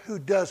out here who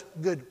does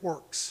good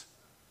works.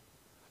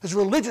 There's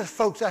religious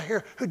folks out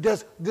here who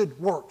does good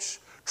works.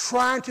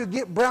 Trying to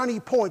get brownie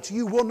points,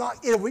 you will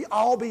not, it will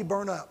all be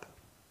burned up.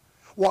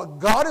 What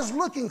God is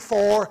looking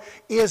for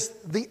is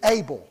the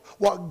able.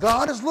 What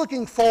God is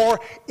looking for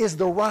is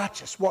the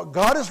righteous. What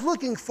God is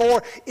looking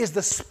for is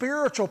the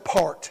spiritual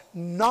part,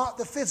 not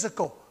the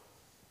physical.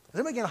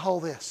 Let me get a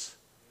hold of this.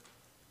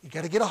 You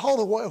got to get a hold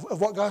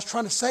of what God's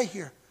trying to say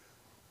here.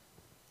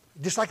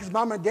 Just like his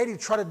mom and daddy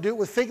tried to do it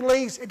with fig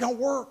leaves, it don't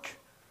work.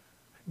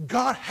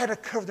 God had to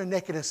cover their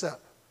nakedness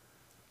up.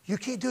 You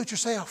can't do it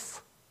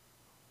yourself.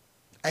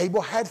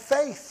 Abel had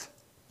faith.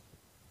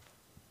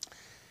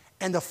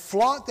 And the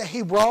flock that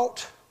he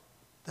brought,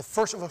 the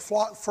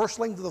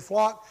firstling to the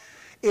flock,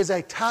 is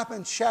a type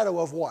and shadow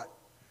of what?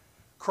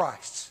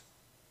 Christ.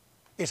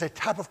 It's a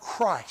type of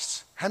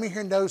Christ. How many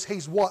here knows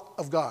he's what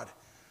of God?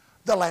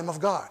 The Lamb of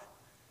God.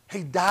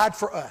 He died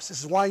for us.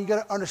 This is why you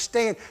got to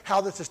understand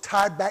how this is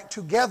tied back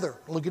together.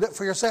 Look it up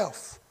for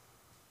yourself.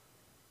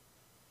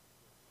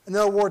 In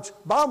other words,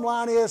 bottom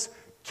line is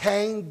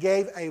Cain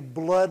gave a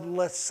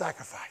bloodless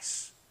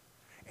sacrifice.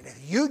 And if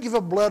you give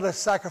a bloodless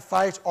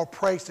sacrifice or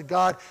praise to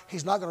God,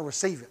 He's not going to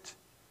receive it.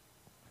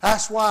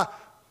 That's why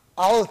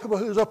all the people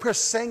who's up here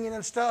singing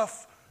and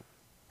stuff,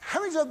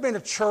 how many's ever been to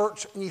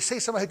church and you see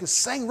somebody who can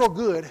sing real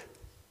good?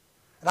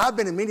 And I've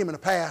been in many in the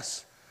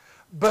past,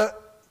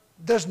 but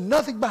there's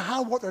nothing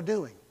behind what they're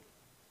doing.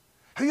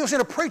 Have you ever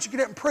seen a preacher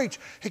get up and preach?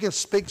 He can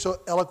speak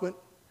so eloquent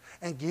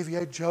and give you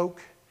a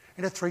joke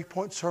and a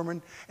 3-point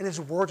sermon, and his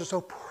words are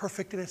so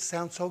perfect and it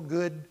sounds so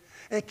good,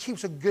 and it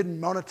keeps a good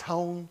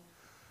monotone.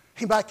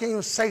 He might can't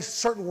even say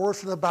certain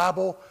words from the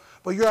Bible,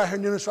 but you're out here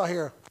doing this right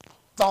here,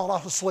 falling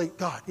off to sleep.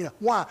 God,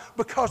 why?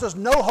 Because there's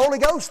no Holy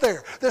Ghost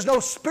there. There's no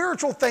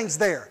spiritual things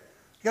there.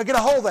 You got to get a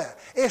hold of that.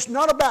 It's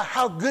not about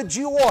how good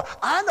you are.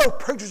 I know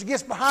preachers that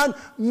get behind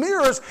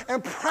mirrors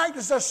and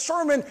practice a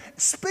sermon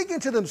speaking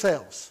to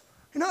themselves.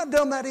 You know how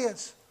dumb that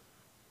is?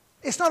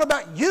 It's not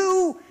about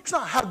you. It's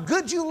not how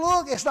good you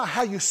look. It's not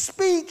how you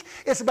speak.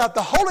 It's about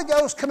the Holy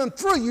Ghost coming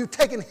through you,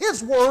 taking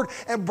His word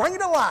and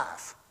bringing it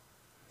alive.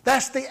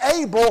 That's the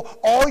Abel,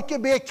 or it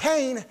could be a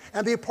Cain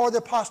and be a part of the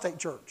apostate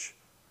church.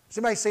 Is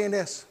anybody seeing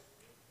this?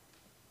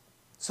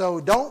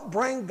 So don't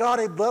bring God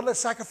a bloodless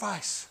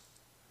sacrifice.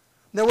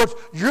 In other words,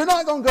 you're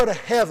not going to go to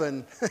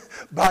heaven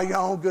by your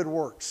own good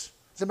works.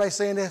 Is anybody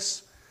saying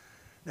this?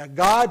 Now,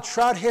 God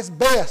tried His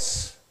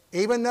best,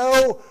 even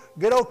though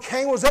good old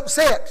Cain was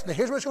upset. Now,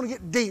 here's where it's going to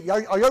get deep.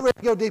 Are you ready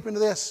to go deep into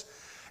this?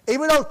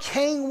 Even though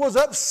Cain was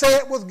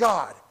upset with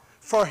God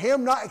for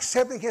him not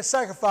accepting his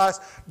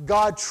sacrifice,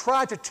 God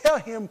tried to tell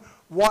him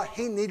what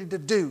he needed to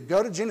do.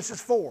 Go to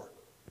Genesis 4.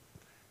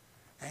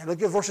 And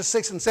look at verses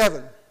 6 and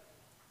 7.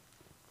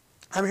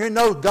 I mean, here,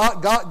 no,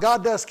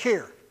 God does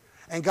care.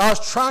 And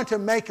God's trying to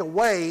make a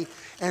way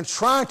and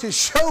trying to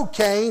show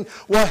Cain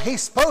what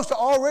he's supposed to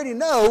already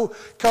know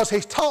because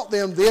He's taught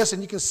them this,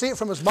 and you can see it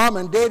from his mom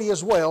and daddy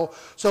as well.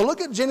 So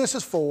look at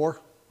Genesis 4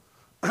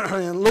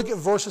 and look at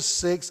verses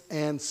 6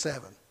 and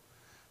 7.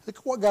 Look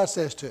at what God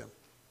says to him.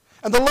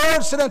 And the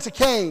Lord said unto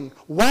Cain,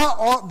 why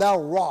art thou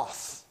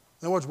wroth?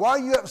 In other words, why are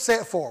you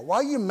upset for? Why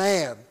are you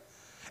mad?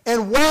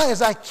 And why is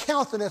thy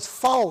countenance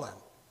fallen?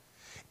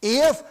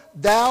 If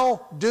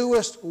thou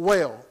doest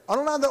well.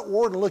 Underline that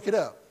word and look it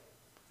up.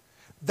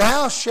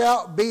 Thou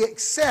shalt be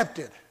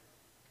accepted.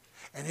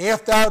 And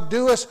if thou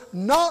doest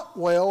not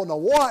well, now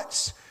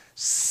watch,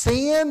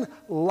 sin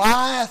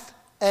lieth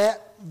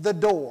at the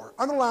door.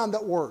 Underline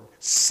that word.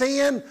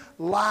 Sin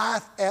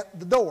lieth at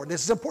the door.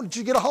 This is important that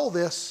you get a hold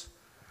of this.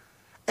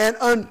 And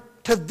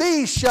unto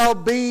thee shall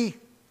be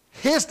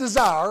his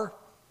desire,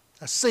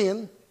 a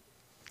sin,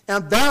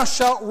 and thou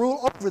shalt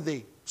rule over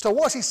thee. So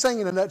what's he saying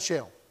in a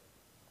nutshell?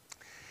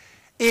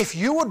 If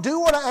you will do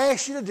what I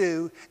ask you to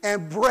do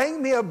and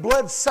bring me a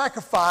blood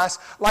sacrifice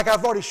like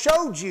I've already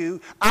showed you,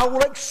 I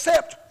will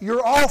accept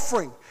your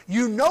offering.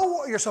 You know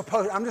what you're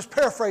supposed to, I'm just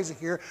paraphrasing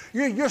here.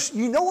 You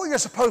know what you're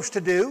supposed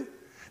to do.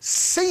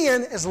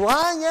 Sin is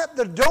lying at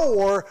the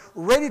door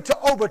ready to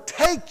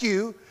overtake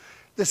you.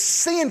 The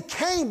sin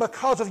came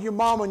because of your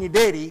mom and your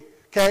daddy.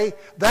 Okay?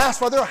 That's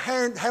why they're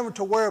having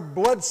to wear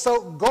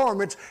blood-soaked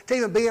garments to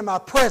even be in my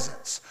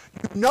presence.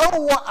 You know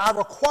what I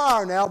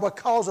require now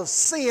because of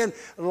sin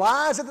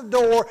lies at the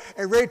door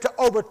and ready to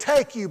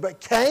overtake you. But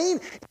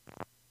Cain,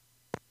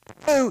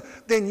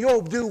 then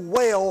you'll do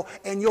well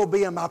and you'll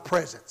be in my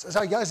presence. So,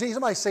 I see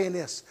somebody saying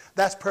this.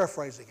 That's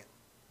paraphrasing it.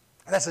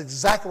 And that's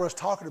exactly what it's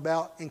talking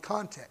about in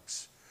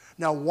context.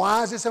 Now,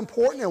 why is this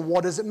important and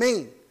what does it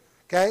mean?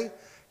 Okay?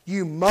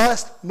 You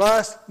must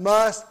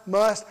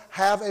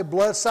have a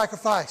blood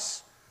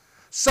sacrifice.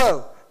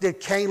 So, did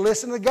Cain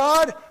listen to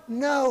God?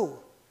 No.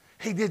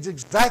 He did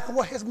exactly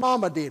what his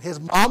mama did. His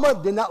mama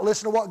did not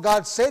listen to what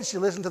God said. She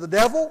listened to the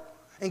devil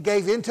and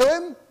gave in to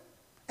him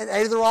and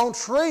ate of the wrong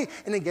tree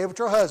and then gave it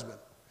to her husband.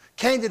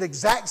 Cain did the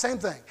exact same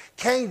thing.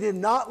 Cain did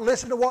not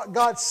listen to what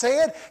God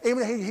said, even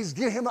though he's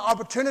given him an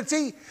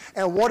opportunity.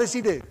 And what does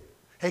he do?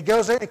 He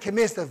goes there and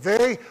commits the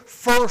very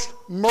first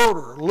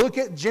murder. Look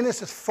at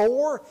Genesis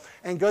 4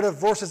 and go to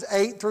verses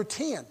 8 through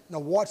 10. Now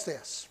watch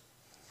this.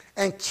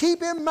 And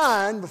keep in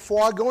mind,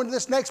 before I go into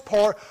this next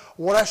part,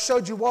 what I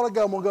showed you a while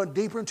ago, and we'll go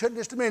deeper into it in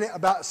just a minute,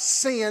 about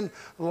sin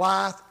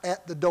lieth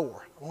at the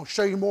door. I want to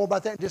show you more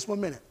about that in just 1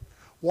 minute.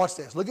 Watch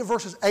this. Look at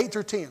verses 8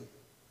 through 10.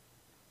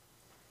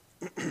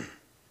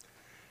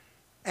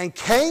 And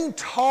Cain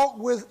talked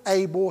with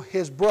Abel,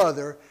 his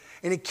brother,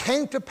 and it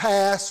came to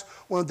pass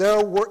when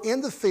they were in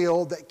the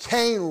field that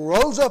Cain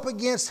rose up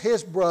against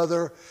his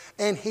brother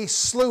and he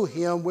slew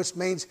him, which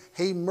means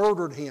he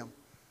murdered him.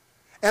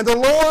 And the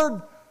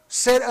Lord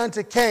said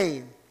unto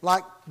Cain,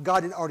 like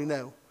God didn't already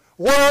know,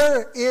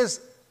 where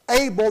is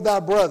Abel thy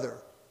brother?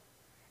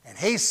 And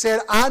he said,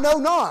 I know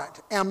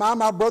not. Am I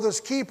my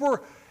brother's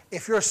keeper?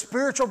 If you're a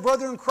spiritual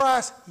brother in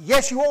Christ,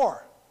 yes you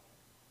are.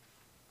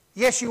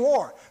 Yes you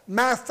are.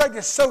 Matter of fact,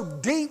 it's so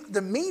deep,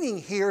 the meaning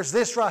here is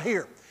this right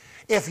here.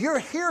 If you're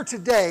here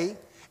today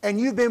and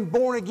you've been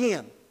born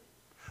again,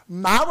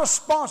 my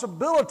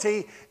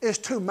responsibility is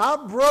to my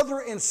brother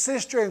and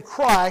sister in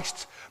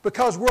Christ,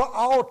 because we're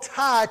all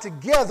tied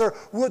together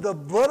with the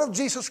blood of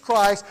Jesus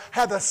Christ,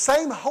 have the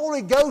same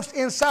Holy Ghost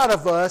inside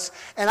of us,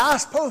 and I'm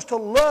supposed to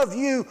love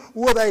you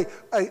with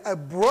a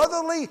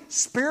brotherly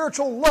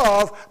spiritual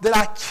love that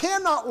I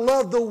cannot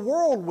love the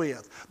world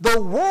with.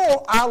 The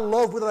world I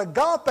love with an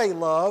agape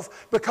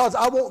love because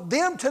I want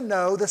them to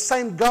know the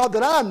same God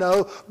that I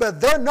know,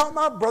 but they're not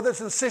my brothers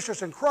and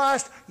sisters in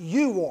Christ.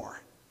 You are.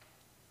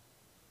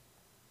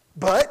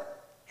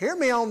 But, hear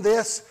me on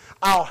this,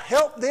 I'll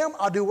help them,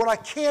 I'll do what I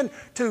can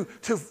to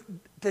do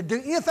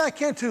anything I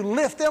can to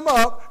lift them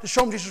up, to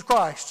show them Jesus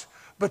Christ.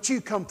 But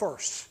you come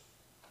first.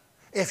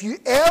 If you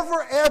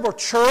ever,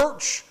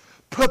 church,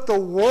 put the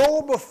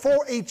world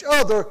before each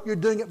other, you're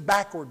doing it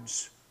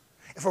backwards.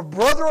 If a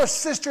brother or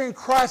sister in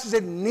Christ is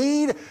in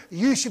need,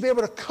 you should be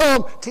able to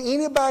come to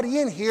anybody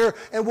in here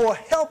and we'll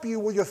help you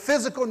with your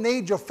physical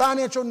needs, your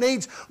financial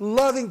needs,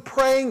 loving,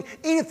 praying,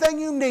 anything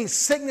you need,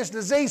 sickness,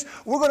 disease.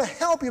 We're going to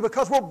help you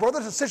because we're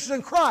brothers and sisters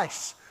in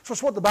Christ. So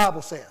that's what the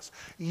Bible says.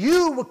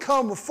 You will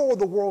come before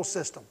the world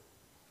system.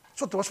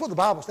 That's what the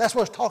Bible says. That's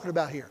what it's talking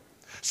about here.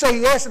 So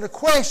he asked the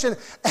question,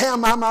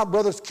 am I my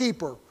brother's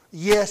keeper?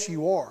 Yes,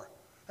 you are.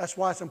 That's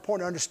why it's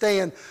important to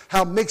understand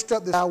how mixed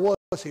up this guy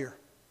was here.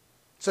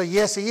 So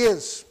yes, he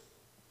is.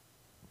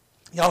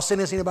 Y'all seen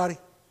this, anybody?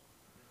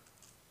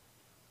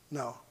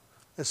 No.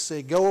 Let's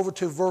see. Go over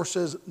to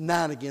verses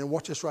 9 again.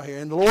 Watch this right here.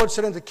 And the Lord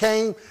said unto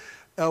Cain,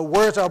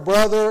 where's our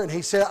brother? And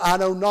he said, I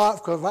know not,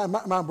 because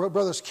my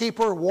brother's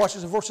keeper. Watch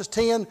this in verses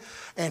 10.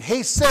 And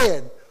he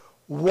said,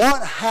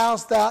 what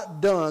hast thou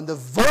done? The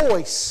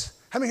voice.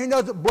 How many here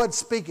know that blood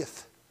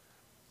speaketh?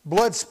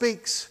 Blood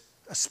speaks.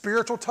 A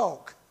spiritual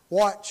talk.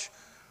 Watch.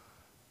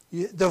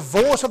 The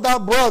voice of thy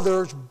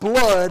brother's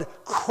blood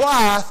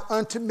crieth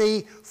unto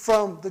me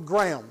from the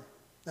ground.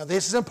 Now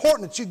this is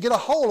important that you get a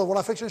hold of what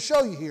I'm fixing to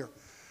show you here.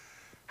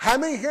 How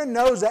many here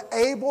knows that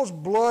Abel's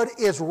blood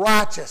is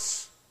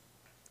righteous?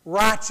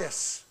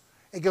 Righteous.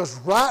 It goes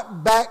right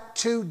back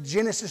to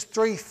Genesis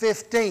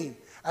 3:15.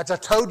 As I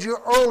told you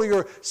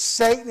earlier,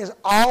 Satan is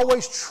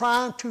always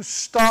trying to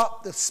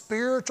stop the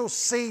spiritual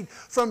seed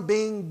from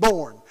being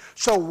born.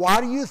 So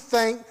why do you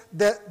think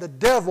that the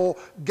devil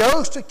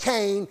goes to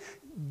Cain,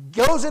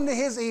 goes into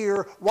his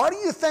ear? Why do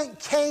you think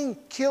Cain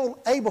killed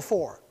Abel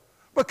for?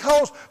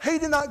 Because he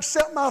did not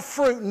accept my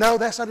fruit. No,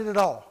 that's not it at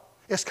all.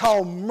 It's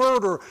called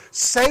murder.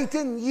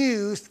 Satan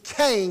used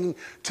Cain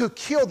to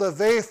kill the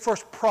very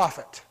first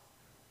prophet.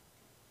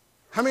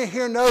 How many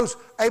here knows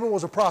Abel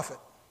was a prophet?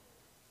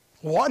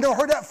 Well, I never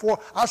heard that before.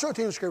 I'll show it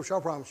to you in the Scripture, I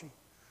promise you.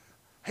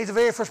 He's the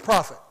very first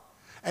prophet.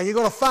 And you're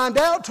going to find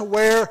out to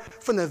where,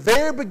 from the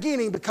very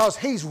beginning, because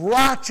he's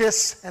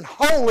righteous and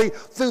holy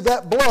through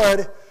that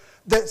blood,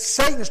 that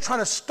Satan is trying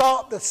to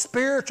stop the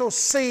spiritual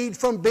seed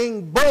from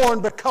being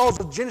born because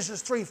of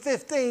Genesis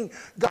 3:15.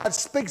 God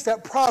speaks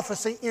that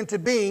prophecy into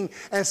being,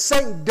 and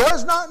Satan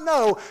does not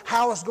know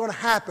how it's going to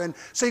happen.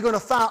 So you're going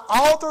to find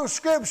all through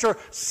Scripture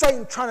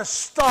Satan trying to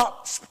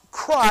stop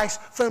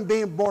Christ from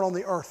being born on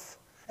the earth.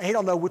 And he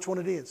don't know which one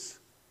it is.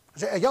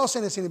 Are y'all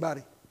saying this to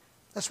anybody?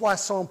 That's why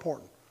it's so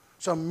important.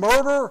 So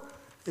murder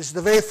is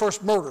the very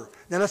first murder.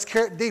 Now let's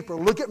carry it deeper.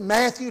 Look at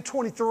Matthew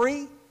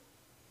 23.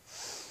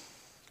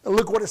 And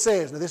look what it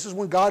says. Now this is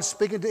when God's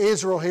speaking to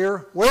Israel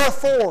here.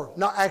 Wherefore,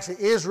 not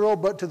actually Israel,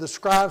 but to the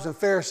scribes and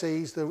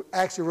Pharisees, the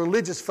actually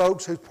religious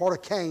folks who's part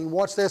of Cain.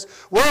 Watch this.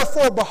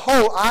 Wherefore,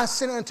 behold, I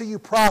send unto you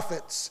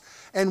prophets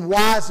and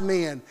wise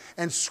men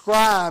and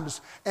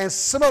scribes, and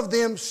some of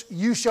them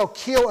you shall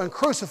kill and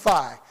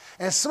crucify.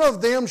 And some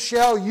of them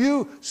shall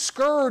you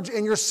scourge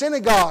in your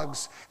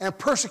synagogues and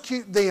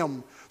persecute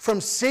them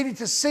from city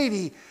to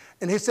city.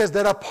 And he says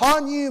that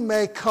upon you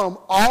may come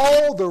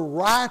all the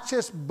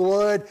righteous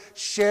blood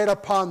shed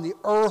upon the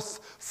earth,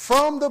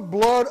 from the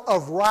blood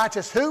of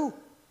righteous who?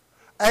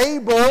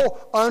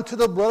 Abel, unto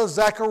the blood of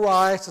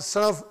Zacharias, the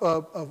son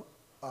of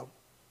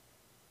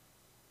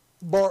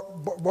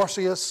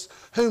Barachias,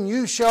 whom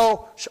you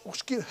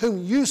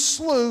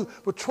slew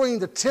between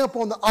the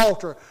temple and the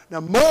altar. Now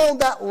more on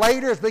that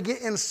later as we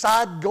get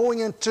inside going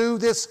into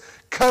this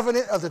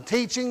covenant of the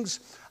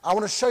teachings. I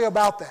want to show you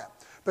about that.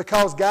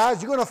 Because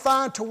guys, you're going to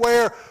find to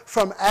where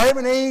from Adam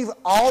and Eve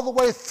all the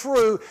way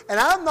through, and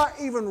I'm not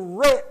even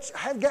I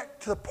haven't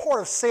got to the part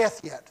of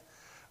Seth yet.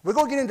 We're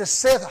going to get into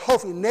Seth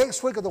hopefully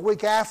next week or the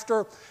week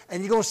after,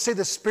 and you're going to see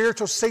the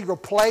spiritual seed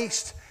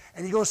replaced.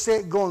 And you're going to see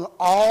it going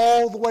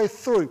all the way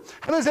through.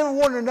 How many's ever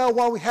wanted to know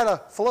why we had a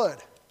flood?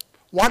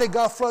 Why did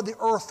God flood the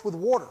earth with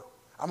water?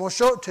 I'm going to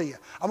show it to you.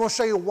 I'm going to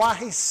show you why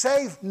He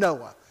saved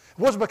Noah. It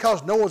wasn't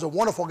because Noah was a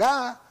wonderful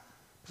guy.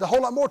 There's a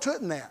whole lot more to it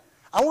than that.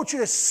 I want you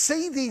to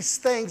see these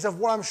things of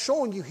what I'm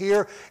showing you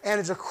here. And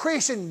as a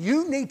Christian,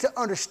 you need to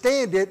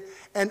understand it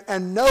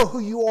and know who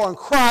you are in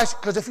Christ.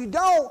 Because if you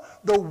don't,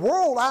 the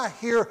world out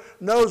here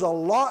knows a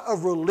lot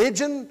of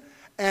religion.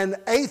 And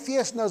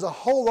atheists knows a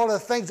whole lot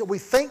of things that we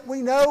think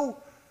we know.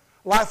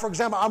 Like, for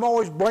example, I'm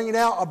always bringing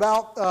out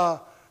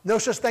about no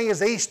such thing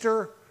as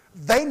Easter.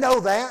 They know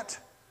that.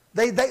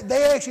 They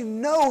actually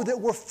know that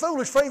we're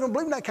foolish for even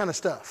believing that kind of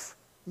stuff.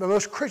 But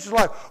most Christians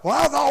are like, well,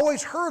 I've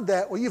always heard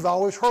that. Well, you've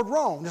always heard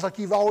wrong. Just like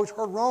you've always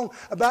heard wrong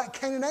about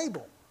Cain and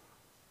Abel.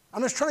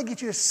 I'm just trying to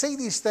get you to see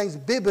these things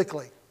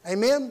biblically.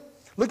 Amen?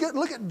 Look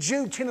at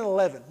Jude 10 and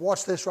 11.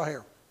 Watch this right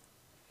here.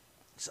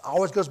 This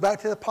always goes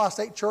back to the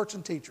apostate church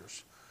and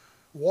teachers.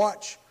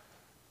 Watch.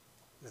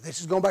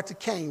 This is going back to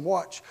Cain.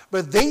 Watch.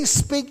 But these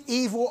speak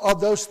evil of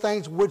those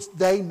things which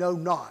they know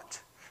not.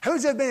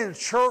 Who's ever been in a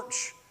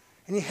church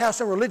and you have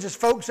some religious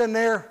folks in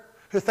there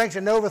who think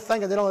they know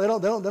everything and they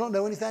don't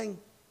know anything?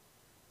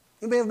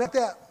 Anybody ever met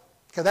that?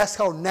 Okay, that's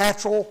called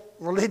natural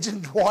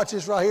religion. Watch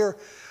this right here.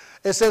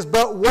 It says,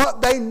 but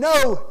what they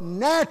know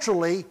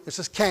naturally, this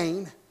is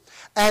Cain,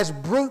 as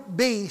brute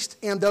beasts,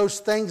 in those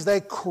things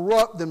they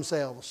corrupt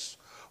themselves.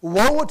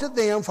 Woe unto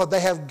them, for they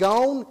have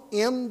gone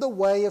in the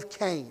way of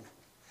Cain,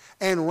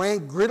 and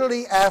ran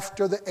greedily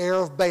after the heir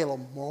of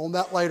Balaam. More on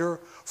that later.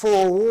 For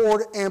a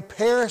reward, and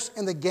perished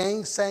in the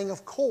gainsaying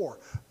of Kor.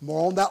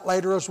 More on that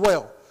later as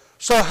well.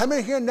 So how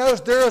many here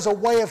knows there is a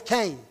way of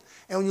Cain?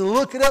 And when you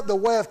look it up, the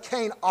way of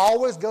Cain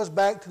always goes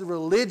back to the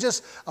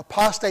religious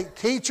apostate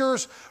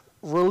teachers,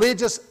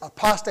 religious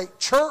apostate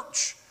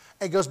church.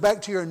 It goes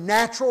back to your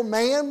natural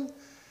man.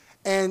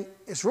 And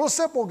it's real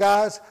simple,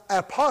 guys. An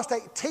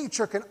apostate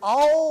teacher can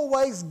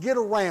always get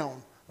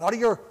around. A lot of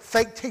your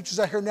fake teachers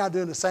out here now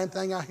doing the same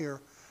thing out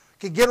here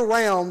can get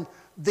around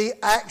the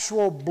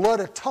actual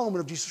blood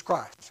atonement of Jesus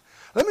Christ.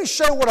 Let me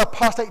show you what an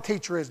apostate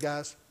teacher is,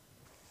 guys.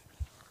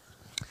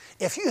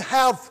 If you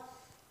have,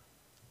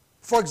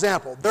 for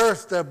example,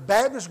 there's the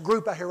Baptist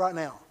group out here right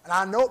now. And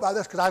I know about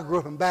this because I grew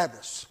up in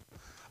Baptist.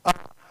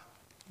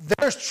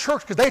 There's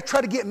church, because they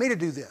tried to get me to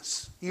do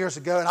this years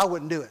ago, and I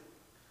wouldn't do it.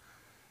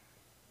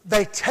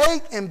 They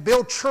take and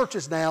build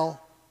churches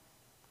now,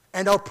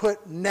 and they'll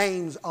put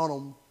names on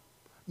them,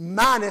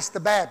 minus the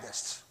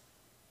Baptists,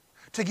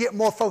 to get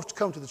more folks to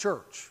come to the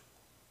church.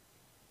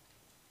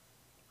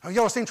 Have you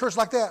ever seen churches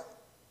like that?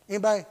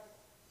 Anybody?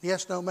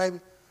 Yes, no, maybe?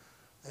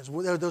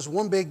 There's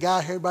one big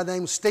guy here by the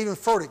name of Stephen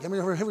Furtick. Have you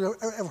ever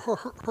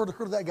heard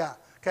of that guy?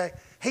 Okay,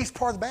 he's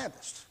part of the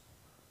Baptists.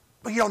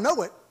 but you don't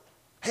know it.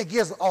 He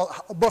gives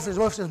most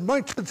of his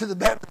money to the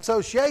Baptist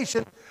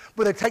Association,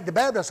 but they take the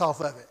Baptists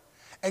off of it.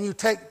 And you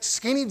take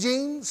skinny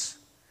jeans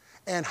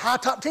and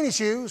high-top tennis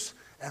shoes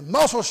and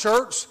muscle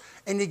shirts,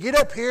 and you get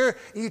up here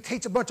and you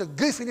teach a bunch of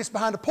goofiness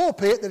behind the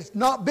pulpit that it's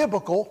not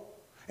biblical.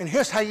 And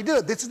here's how you do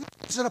it. This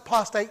is an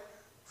apostate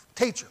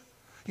teacher.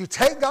 You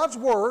take God's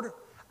word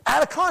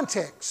out of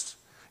context.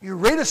 You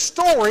read a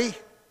story,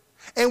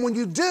 and when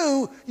you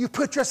do, you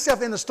put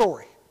yourself in the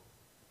story.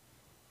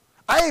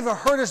 I even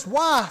heard his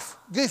wife,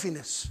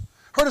 goofiness,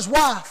 heard his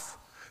wife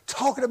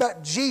talking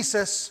about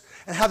Jesus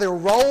and how they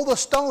roll the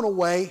stone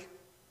away.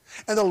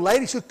 And the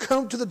ladies who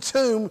come to the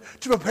tomb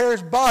to prepare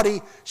his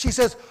body, she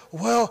says,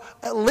 well,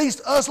 at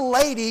least us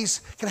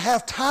ladies can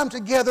have time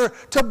together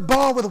to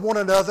bond with one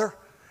another.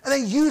 And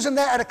then using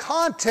that out of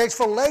context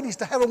for ladies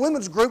to have a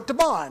women's group to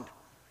bond.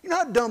 You know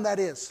how dumb that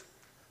is?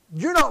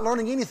 You're not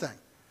learning anything.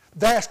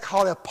 That's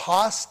called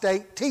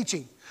apostate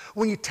teaching.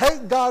 When you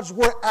take God's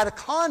word out of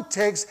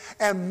context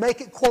and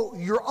make it, quote,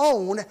 your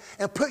own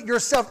and put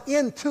yourself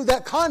into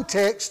that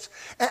context,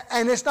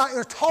 and it's not,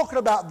 you're talking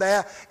about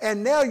that,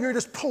 and now you're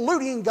just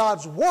polluting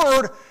God's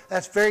word,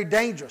 that's very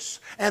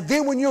dangerous. And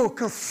then when you're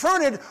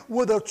confronted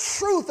with the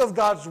truth of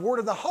God's word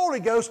and the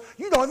Holy Ghost,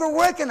 you don't even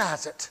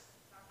recognize it.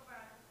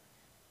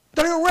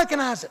 Don't even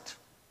recognize it.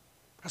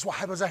 That's what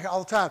happens out here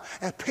all the time.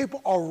 And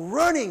people are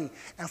running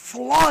and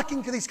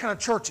flocking to these kind of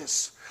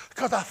churches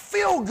because I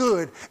feel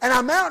good and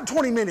I'm out in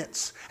 20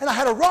 minutes and I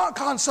had a rock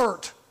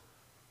concert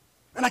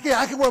and I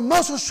can wear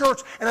muscle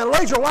shirts and a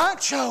laser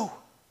light show.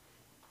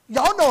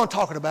 Y'all know what I'm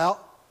talking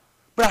about.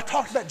 But I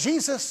talked about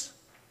Jesus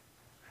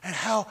and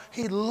how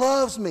he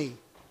loves me.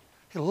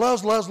 He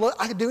loves.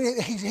 I can do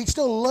anything. He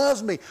still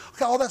loves me.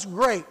 Okay, all that's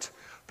great.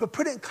 But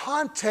put it in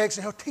context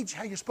and he'll teach you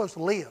how you're supposed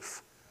to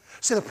live.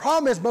 See, the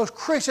problem is most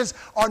Christians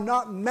are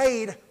not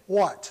made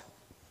what?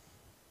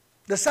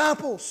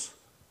 Disciples.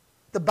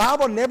 The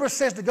Bible never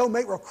says to go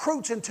make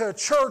recruits into a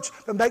church,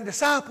 but make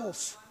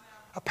disciples.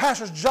 A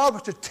pastor's job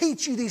is to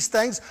teach you these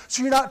things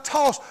so you're not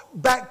tossed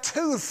back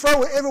to and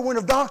fro with every wind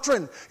of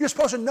doctrine. You're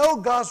supposed to know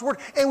God's word.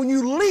 And when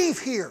you leave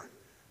here,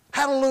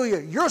 hallelujah,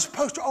 you're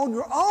supposed to on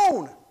your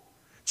own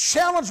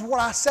challenge what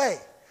I say.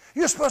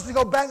 You're supposed to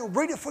go back and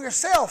read it for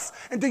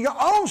yourself and do your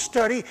own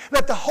study.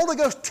 Let the Holy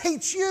Ghost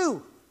teach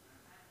you.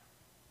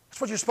 That's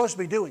what you're supposed to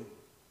be doing.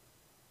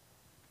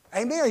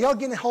 Amen? Are y'all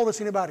getting a hold of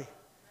this, anybody?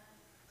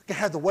 You can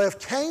have the way of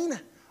Cain,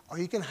 or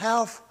you can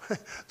have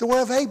the way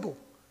of Abel.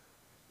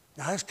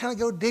 Now, let's kind of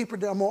go deeper.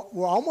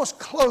 We're almost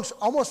close,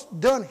 almost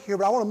done here,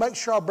 but I want to make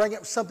sure I bring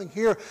up something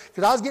here,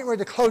 because I was getting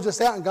ready to close this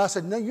out, and God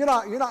said, no, you're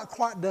not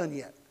quite done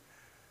yet.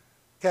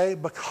 Okay?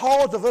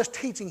 Because of us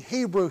teaching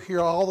Hebrew here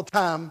all the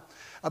time,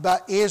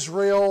 about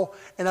Israel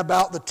and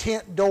about the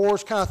tent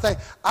doors kind of thing.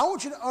 I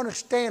want you to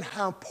understand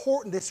how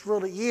important this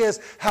really is,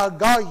 how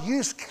God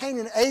used Cain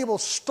and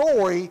Abel's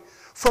story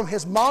from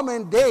his mom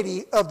and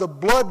daddy of the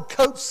blood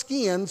coat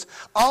skins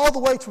all the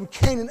way from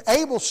Cain and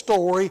Abel's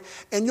story,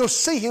 and you'll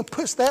see him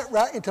puts that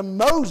right into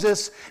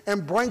Moses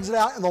and brings it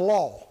out in the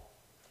law.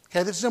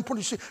 Okay, this is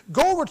important to see.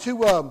 Go over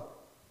to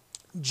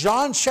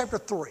John chapter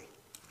 3.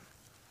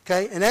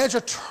 Okay, and as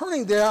you're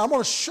turning there, I'm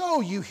going to show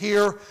you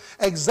here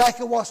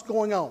exactly what's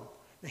going on.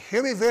 Now,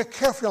 hear me very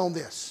carefully on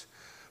this.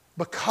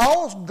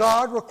 Because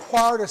God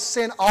required a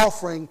sin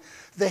offering,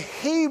 the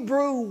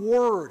Hebrew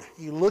word,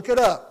 you look it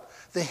up,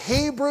 the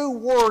Hebrew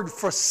word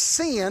for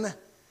sin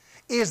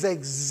is the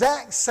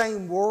exact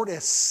same word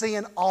as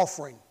sin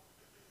offering.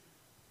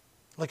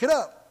 Look it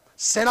up.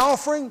 Sin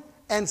offering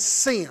and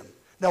sin.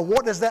 Now,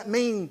 what does that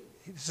mean?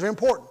 It's very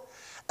important.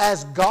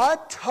 As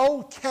God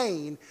told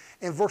Cain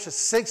in verses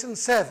 6 and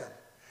 7,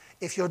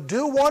 if you'll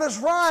do what is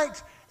right,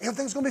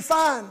 everything's going to be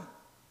fine.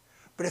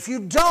 But if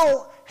you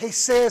don't, he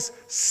says,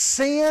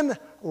 sin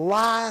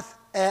lieth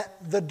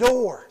at the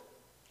door.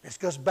 This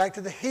goes back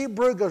to the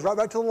Hebrew, goes right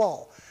back to the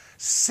law.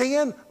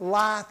 Sin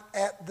lieth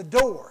at the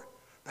door.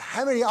 But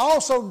how many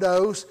also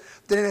knows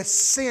that in a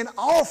sin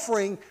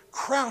offering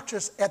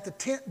crouches at the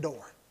tent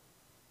door?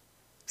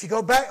 If you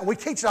go back, and we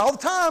teach it all the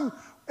time,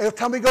 every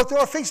time we go through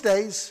our feast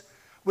days,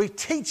 we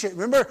teach it.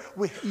 Remember,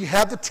 you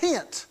have the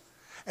tent.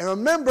 And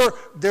remember,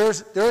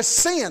 there's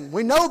sin.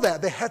 We know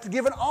that. They have to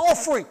give an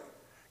offering.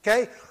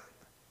 Okay?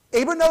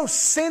 Even though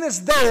sin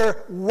is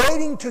there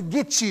waiting to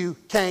get you,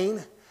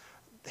 Cain,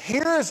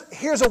 here's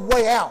a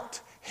way out.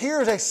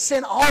 Here's a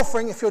sin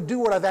offering if you'll do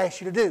what I've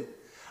asked you to do.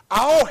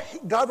 All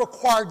God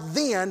required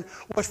then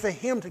was for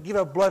him to give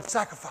a blood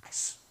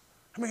sacrifice.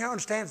 How many of you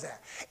understands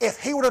that? If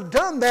he would have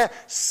done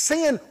that,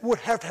 sin would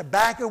have to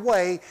back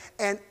away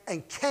and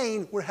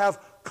Cain would have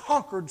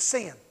conquered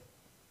sin.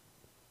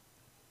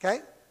 Okay?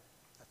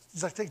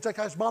 It's like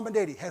his mom and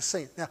daddy has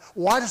sin. Now,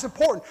 why is this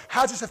important?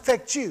 How does this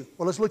affect you?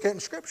 Well, let's look at it in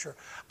Scripture.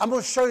 I'm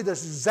going to show you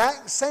this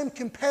exact same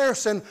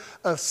comparison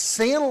of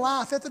sin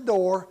lies at the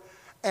door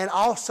and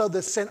also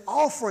the sin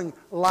offering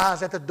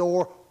lies at the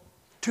door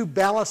to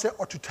balance it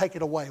or to take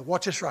it away.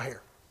 Watch this right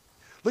here.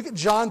 Look at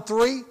John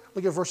 3.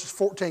 Look at verses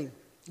 14.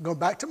 Going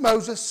back to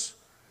Moses.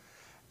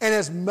 And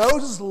as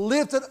Moses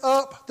lifted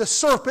up the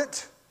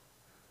serpent,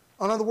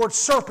 in other words,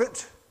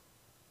 serpent,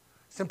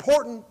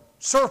 important.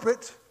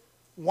 Serpent.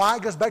 Why?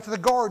 It goes back to the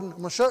garden. I'm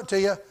going to show it to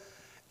you.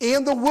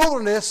 In the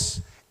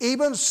wilderness,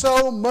 even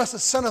so must the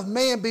Son of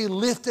Man be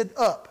lifted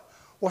up.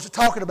 What's it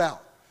talking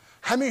about?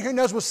 How many here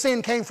knows where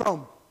sin came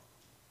from?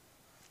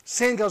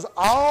 Sin goes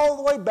all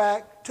the way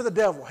back to the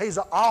devil. He's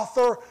the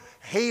author.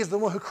 He's the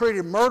one who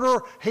created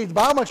murder. The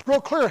Bible makes it real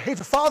clear. He's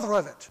the father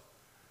of it.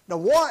 Now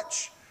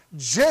watch.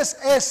 Just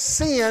as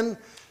sin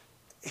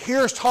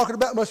here is talking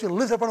about must be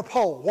lifted up on a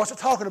pole. What's it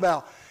talking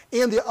about?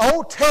 In the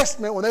Old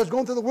Testament, when they was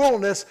going through the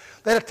wilderness,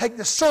 they had to take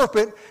the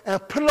serpent and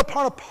put it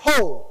upon a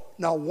pole.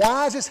 Now,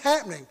 why is this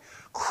happening?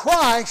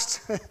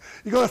 Christ,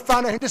 you're going to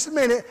find out in just a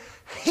minute,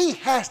 He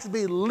has to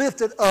be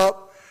lifted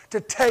up to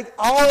take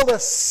all the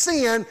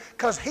sin,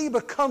 because He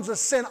becomes a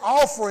sin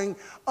offering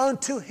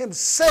unto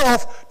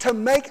Himself to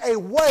make a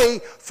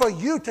way for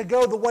you to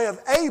go the way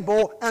of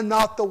Abel and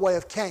not the way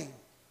of Cain.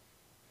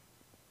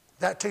 Is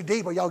that too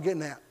deep? Are y'all getting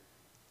that?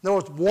 In other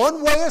words,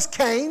 one way is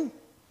Cain,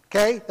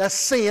 okay, that's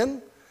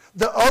sin.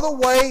 The other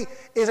way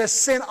is a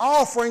sin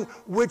offering,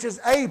 which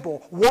is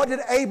Abel. What did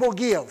Abel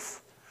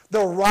give?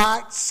 The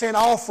right sin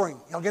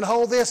offering. Y'all get a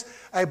hold of this?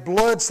 A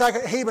blood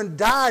sacrifice. He even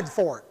died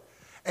for it.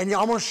 And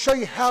I'm going to show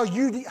you how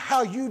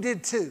you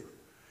did too.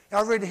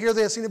 Y'all ready to hear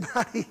this?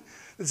 Anybody?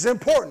 This is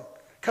important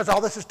because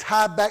all this is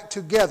tied back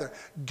together.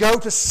 Go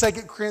to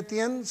 2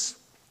 Corinthians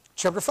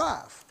chapter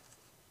 5.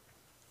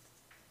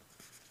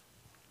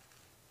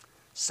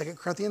 2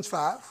 Corinthians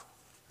 5.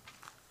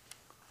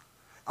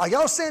 Are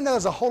y'all saying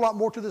there's a whole lot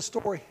more to this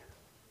story?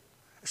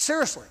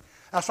 Seriously.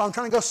 That's why I'm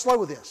trying to go slow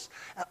with this.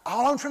 And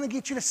all I'm trying to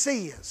get you to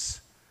see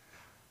is,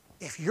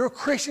 if you're a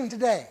Christian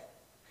today,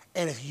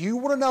 and if you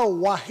want to know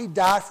why He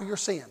died for your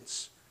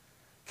sins,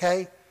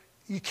 okay,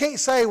 you can't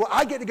say, well,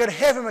 I get to go to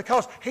heaven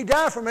because He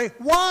died for me.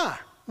 Why?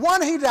 Why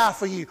did He die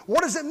for you?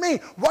 What does it mean?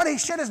 What did He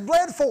shed His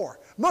blood for?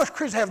 Most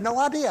Christians have no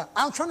idea.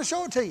 I'm trying to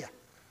show it to you.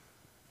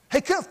 He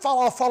couldn't fall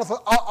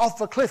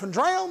off a cliff and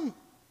drown.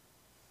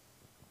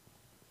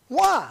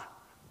 Why?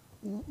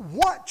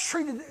 What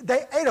tree did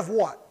they ate of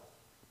what?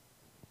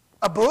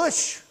 A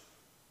bush?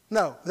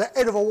 No, they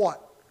ate of a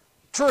what?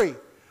 Tree.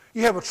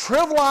 You have a tree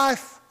of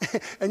life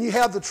and you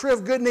have the tree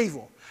of good and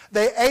evil.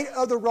 They ate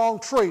of the wrong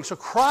tree. So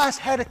Christ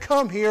had to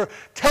come here,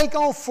 take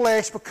on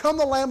flesh, become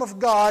the Lamb of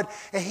God,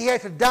 and He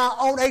had to die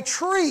on a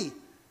tree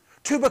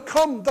to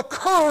become the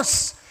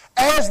curse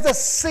as the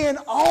sin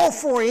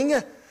offering,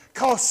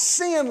 because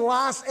sin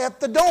lies at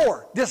the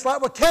door, just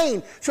like with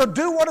Cain. So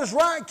do what is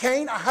right,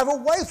 Cain. I have a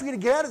way for you to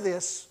get out of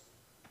this.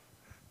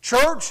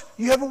 Church,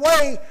 you have a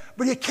way,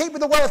 but you keep in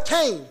the way of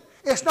Cain.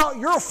 It's not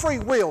your free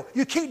will.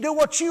 You can't do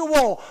what you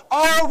want.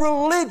 All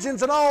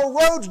religions and all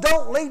roads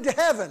don't lead to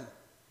heaven.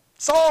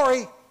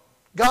 Sorry.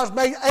 God's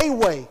made a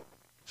way.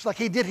 It's like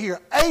He did here.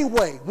 A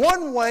way.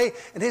 One way,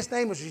 and His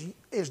name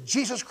is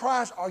Jesus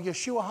Christ or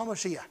Yeshua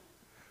HaMashiach.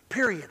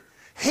 Period.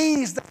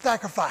 He's the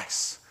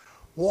sacrifice.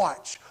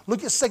 Watch.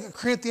 Look at 2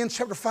 Corinthians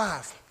chapter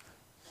 5.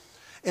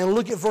 And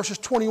look at verses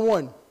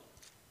 21.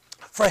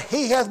 For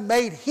He hath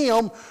made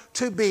Him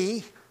to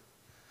be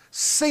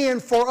sin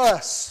for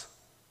us,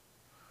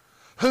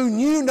 who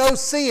knew no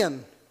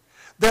sin,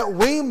 that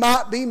we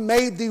might be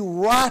made the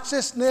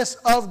righteousness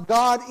of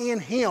God in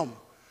Him.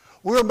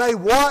 We're made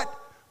what?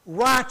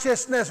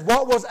 Righteousness.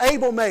 What was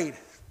Abel made?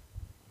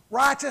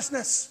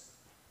 Righteousness.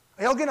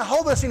 Are y'all getting a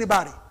hold of this,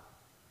 anybody? I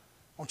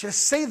want you to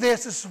see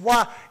this. This is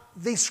why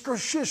these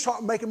scriptures should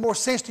start making more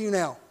sense to you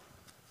now.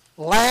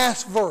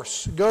 Last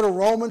verse. Go to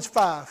Romans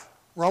 5.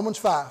 Romans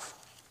 5.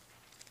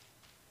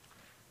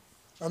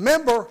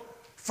 Remember,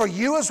 for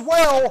you as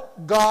well,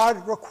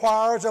 God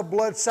requires a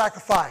blood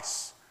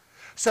sacrifice.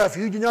 So if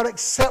you do not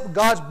accept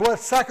God's blood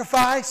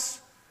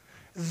sacrifice,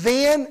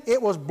 then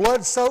it was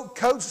blood-soaked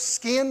coats,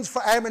 skins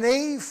for Adam and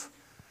Eve.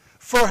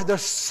 For the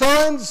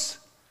sons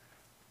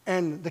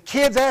and the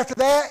kids after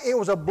that, it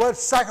was a blood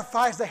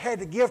sacrifice they had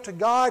to give to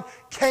God.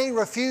 Cain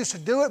refused to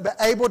do it, but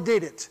Abel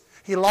did it.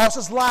 He lost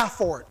his life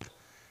for it.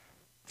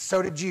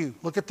 So did you.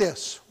 Look at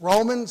this.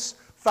 Romans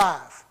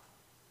 5.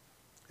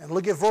 And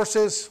look at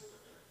verses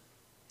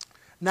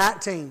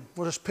 19.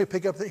 We'll just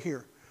pick up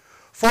here.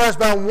 For as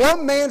by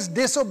one man's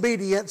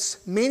disobedience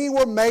many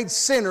were made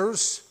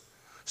sinners,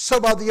 so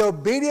by the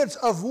obedience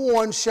of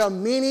one shall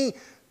many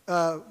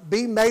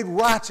be made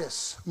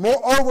righteous.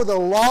 Moreover, the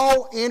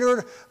law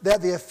entered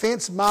that the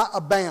offense might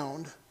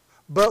abound.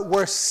 But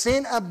where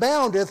sin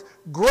aboundeth,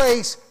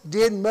 grace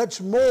did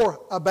much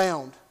more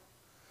abound.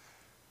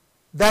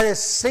 That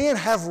as sin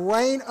have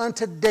reigned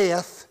unto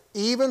death,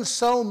 even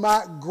so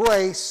might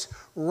grace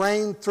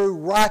reign through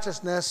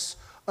righteousness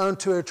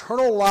unto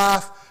eternal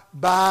life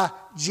by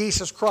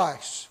Jesus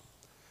Christ.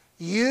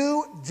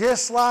 You,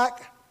 just like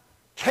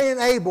Cain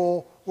and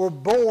Abel, were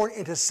born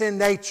into sin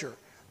nature.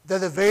 They're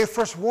the very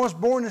first ones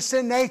born into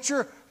sin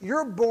nature.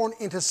 You're born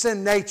into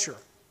sin nature.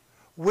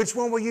 Which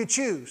one will you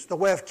choose? The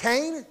way of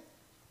Cain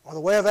or the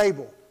way of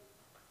Abel?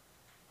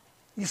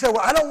 You say,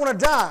 well, I don't want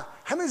to die.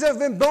 How many have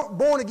been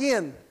born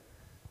again?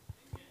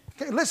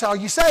 Okay, listen, are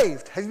you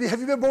saved? Have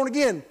you been born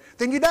again?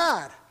 Then you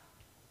died.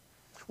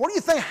 What do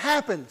you think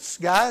happens,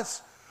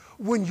 guys,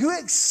 when you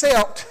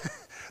accept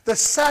The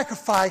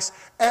sacrifice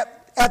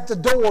at the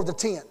door of the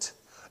tent.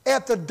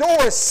 At the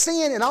door is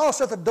sin, and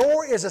also at the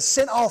door is a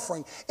sin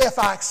offering. If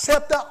I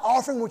accept that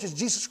offering, which is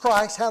Jesus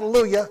Christ,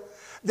 hallelujah,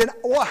 then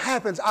what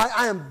happens?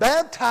 I am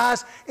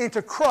baptized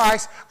into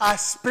Christ. I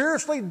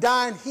spiritually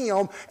die in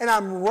Him, and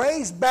I'm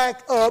raised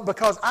back up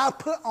because I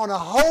put on a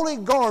holy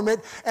garment,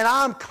 and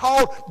I'm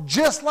called,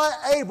 just like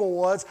Abel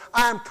was,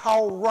 I am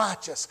called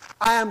righteous.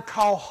 I am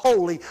called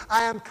holy.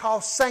 I am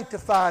called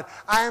sanctified.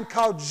 I am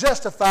called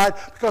justified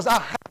because I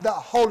have that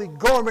holy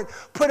garment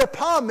put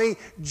upon me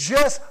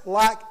just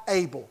like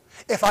Abel.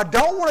 If I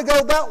don't want to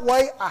go that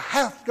way, I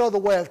have to go the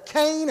way of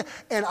Cain,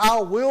 and I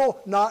will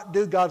not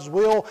do God's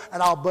will,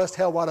 and I'll bust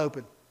hell wide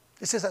open.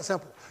 It's just that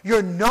simple.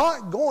 You're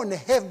not going to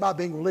heaven by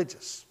being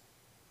religious.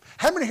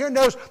 How many here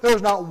knows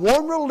there's not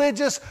one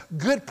religious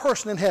good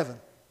person in heaven?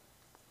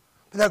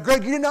 Now,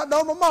 Greg, you did not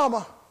know my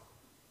mama.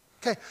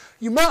 Okay,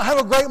 you might have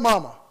a great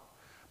mama,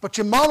 but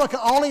your mama can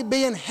only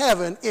be in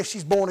heaven if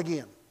she's born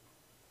again.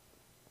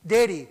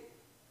 Daddy,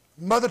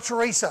 Mother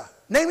Teresa,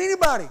 name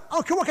anybody. I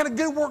don't care what kind of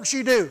good works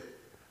you do.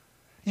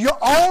 You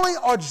only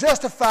are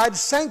justified,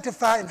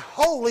 sanctified, and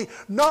holy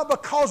not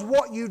because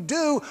what you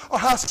do or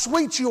how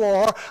sweet you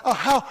are or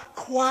how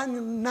quiet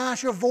and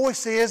nice your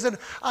voice is and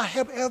I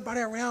help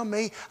everybody around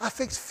me. I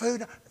fix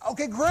food.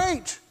 Okay,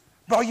 great.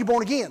 But are you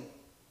born again?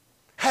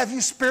 Have you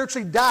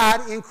spiritually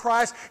died in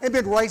Christ and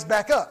been raised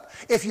back up?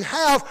 If you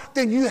have,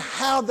 then you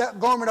have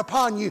that garment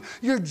upon you.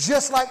 You're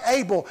just like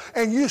Abel,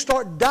 and you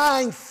start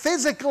dying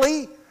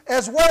physically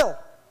as well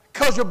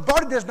because your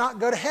body does not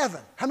go to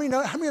heaven. How many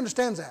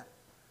understands that?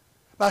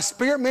 My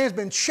spirit man has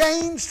been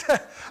changed.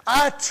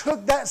 I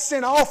took that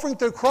sin offering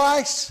through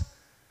Christ.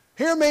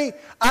 Hear me.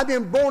 I've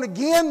been born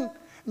again.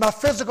 My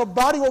physical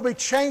body will be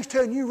changed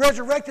to a new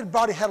resurrected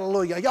body.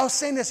 Hallelujah. Y'all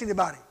seen this,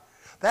 anybody?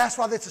 That's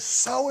why this is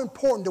so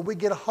important that we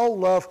get a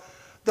hold of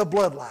the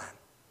bloodline.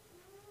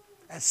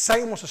 And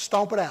Satan wants to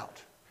stomp it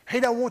out. He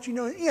don't want you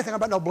to know anything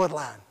about no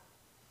bloodline.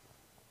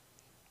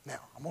 Now,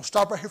 I'm going to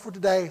stop right here for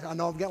today. I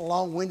know I'm getting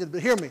long-winded,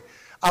 but hear me.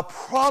 I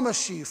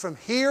promise you from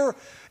here,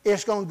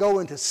 it's going to go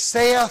into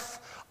Seth,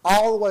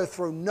 all the way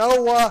through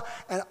Noah,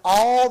 and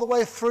all the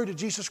way through to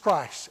Jesus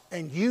Christ.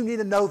 And you need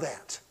to know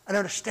that and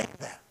understand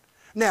that.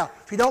 Now,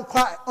 if you don't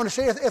quite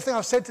understand everything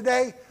I've said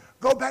today,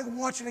 go back and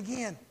watch it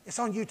again. It's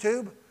on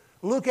YouTube.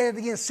 Look at it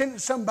again. Send it to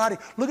somebody.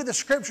 Look at the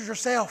scriptures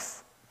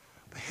yourself.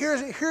 But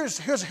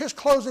here's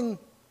closing.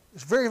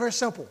 It's very, very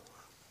simple.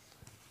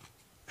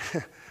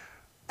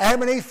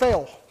 Adam and Eve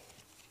fell.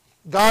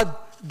 God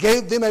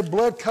gave them a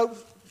blood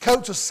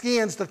coats of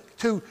skins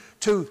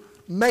to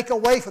make a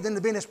way for them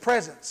to be in His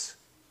presence.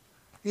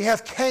 You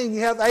have Cain, you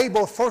have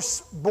Abel,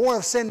 firstborn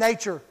of sin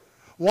nature.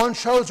 One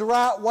chose the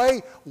right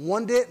way,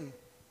 one didn't.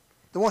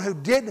 The one who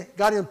didn't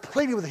got in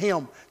pleading with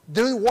him,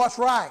 do what's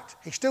right.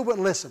 He still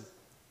wouldn't listen.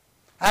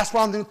 That's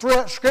why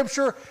throughout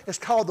Scripture, it's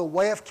called the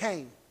way of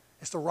Cain.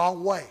 It's the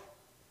wrong way.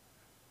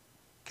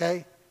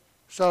 Okay?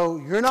 So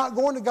you're not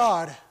going to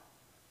God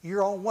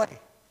your own way.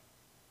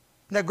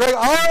 Now, Greg,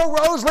 all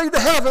roads lead to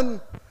heaven.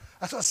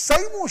 That's what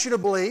Satan wants you to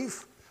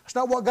believe. That's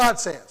not what God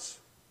says.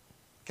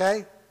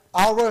 Okay?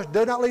 All roads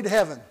do not lead to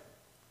heaven.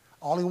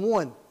 Only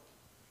one.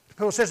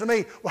 People say to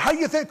me, well, how do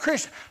you think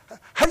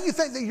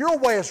that your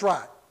way is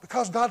right?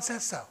 Because God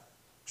says so.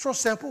 It's real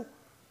simple.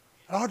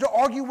 I don't have to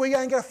argue with you.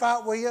 I ain't got to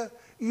fight with you.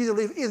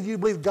 Either you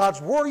believe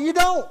God's word or you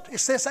don't. It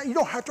says that you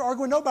don't have to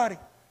argue with nobody.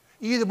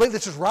 You either believe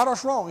this is right or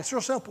it's wrong. It's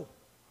real simple.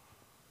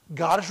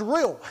 God is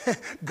real.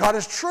 God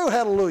is true.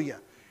 Hallelujah.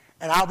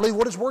 And I believe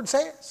what His word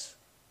says.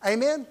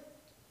 Amen?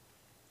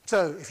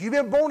 So if you've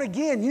been born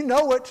again, you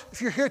know it.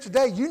 If you're here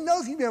today, you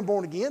know if you've been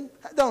born again,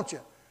 don't you?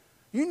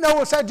 You know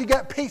inside you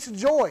got peace and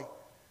joy.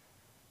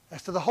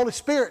 That's to the Holy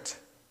Spirit.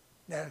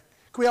 Now,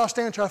 can we all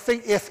stand to our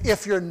feet?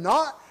 If you're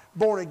not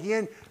born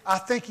again, I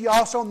think you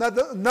also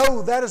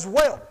know that as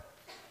well.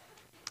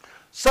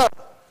 So,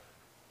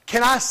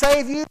 can I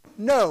save you?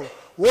 No.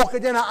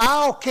 Walking down an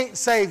aisle can't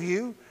save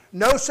you.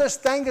 No such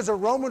thing as a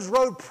Romans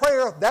Road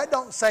prayer. That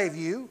don't save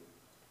you.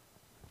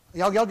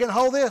 Y'all getting a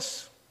hold of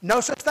this? No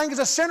such thing as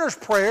a sinner's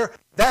prayer.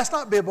 That's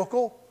not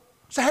biblical.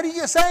 So how do you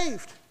get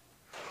saved?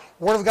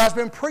 Word of God's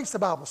been preached, the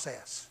Bible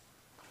says.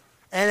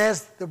 And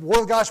as the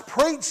Word of God's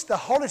preached, the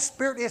Holy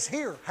Spirit is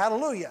here.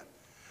 Hallelujah.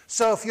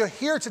 So if you're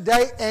here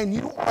today and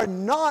you are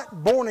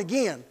not born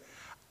again,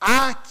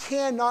 I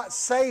cannot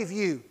save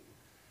you.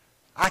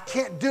 I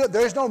can't do it.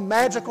 There is no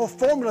magical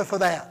formula for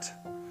that.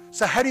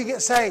 So how do you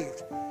get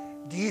saved?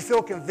 Do you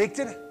feel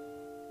convicted?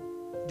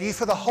 Do you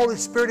feel the Holy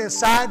Spirit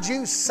inside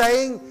you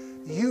saying,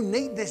 you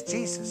need this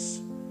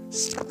Jesus?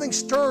 Something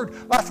stirred.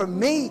 Like for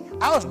me,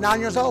 I was 9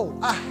 years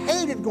old. I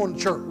hated going to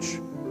church.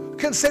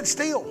 Couldn't sit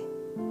still.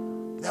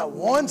 That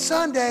one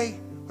Sunday,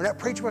 when that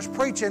preacher was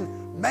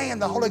preaching, man,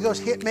 the Holy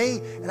Ghost hit me,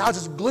 and I was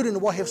just glued into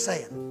what he was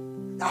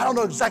saying. Now, I don't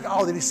know exactly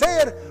all that he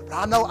said, but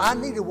I know I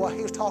needed what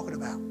he was talking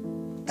about.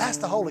 That's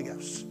the Holy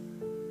Ghost.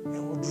 It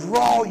will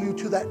draw you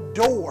to that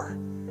door.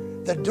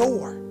 The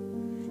door.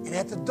 And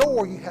at the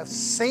door, you have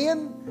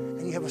sin,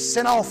 and you have a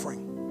sin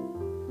offering.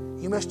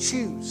 You must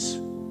choose.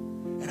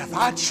 And if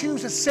I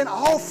choose a sin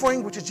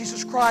offering, which is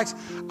Jesus Christ,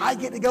 I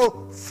get to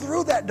go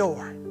through that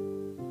door.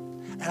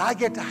 And I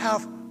get to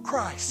have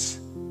Christ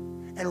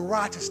and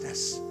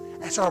righteousness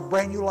and start a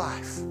brand new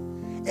life.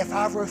 If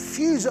I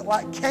refuse it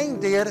like Cain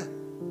did,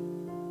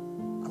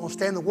 I'm going to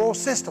stay in the world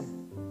system.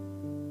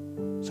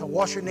 So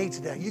what's your need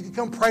today? You can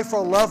come pray for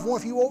a loved one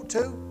if you want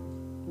to.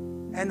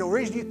 And the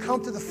reason you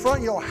come to the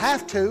front, you don't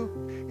have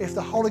to. If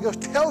the Holy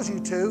Ghost tells you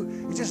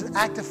to, it's just an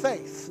act of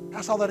faith.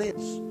 That's all that is.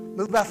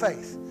 Move by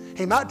faith.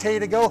 He might tell you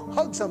to go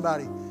hug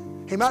somebody.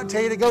 He might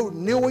tell you to go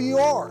kneel where you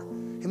are.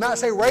 He might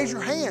say, raise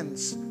your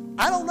hands.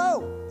 I don't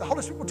know. The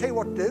Holy Spirit will tell you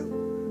what to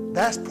do.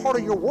 That's part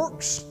of your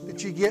works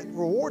that you get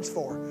rewards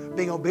for,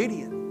 being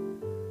obedient.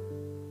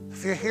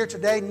 If you're here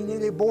today and you need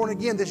to be born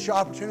again, this is your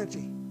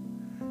opportunity.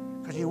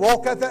 Because you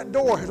walk out that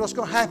door, here's what's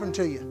going to happen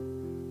to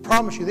you. I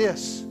promise you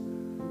this.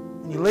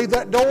 When you leave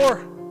that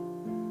door,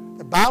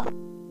 the Bible,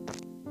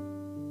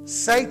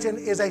 Satan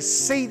is a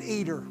seed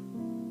eater.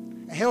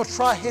 And he'll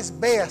try his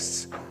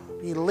best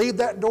when you leave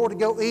that door to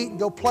go eat and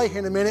go play here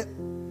in a minute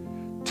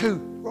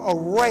to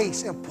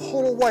erase and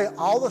pull away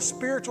all the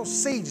spiritual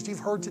seeds that you've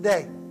heard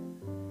today.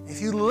 If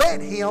you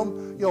let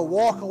him, you'll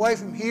walk away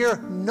from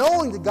here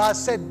knowing that God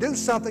said do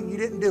something, you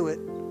didn't do it.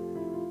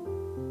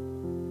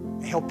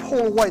 And he'll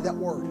pull away that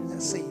word,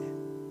 that seed.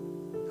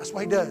 That's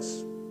what he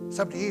does. It's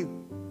up to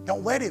you.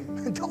 Don't let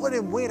him. Don't let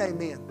him win,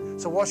 amen.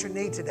 So what's your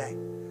need today?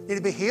 Need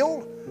to be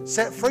healed,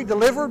 set free,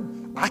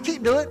 delivered? I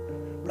can't do it,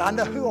 but I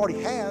know who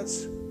already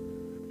has.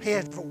 He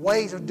has different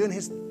ways of doing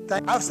his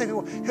thing. I've seen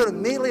people healed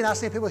immediately, and I've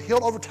seen people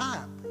healed over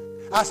time.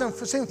 I've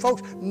seen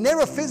folks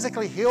never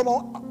physically healed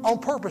on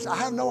purpose. I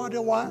have no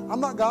idea why. I'm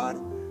not God.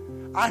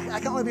 I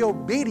can only be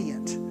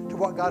obedient to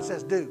what God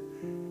says do.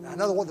 I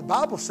know what the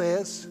Bible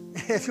says.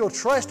 If you'll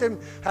trust him,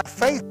 have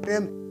faith in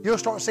him, you'll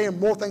start seeing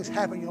more things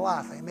happen in your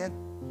life. Amen.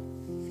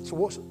 So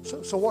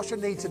what's your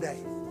need today?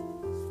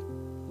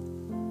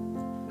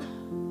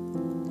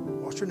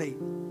 What's your need?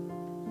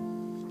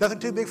 Nothing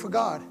too big for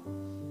God.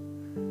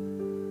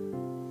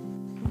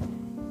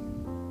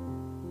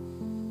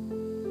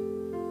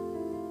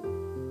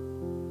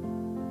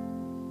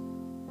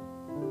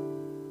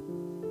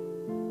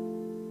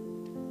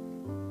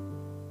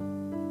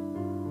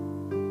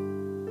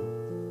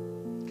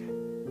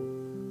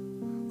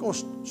 I'm going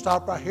to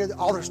stop right here. The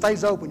altar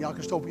stays open. Y'all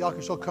can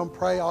still come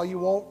pray all you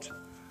want.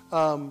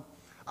 I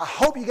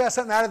hope you got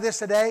something out of this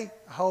today.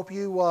 I hope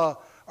you are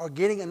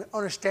getting an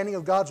understanding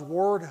of God's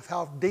Word, of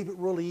how deep it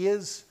really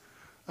is.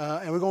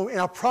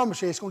 And I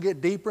promise you, it's going to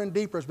get deeper and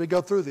deeper as we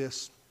go through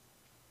this.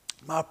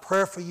 My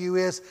prayer for you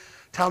is,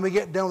 time we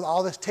get done with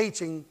all this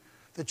teaching,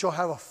 that you'll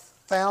have a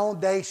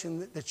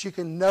foundation that you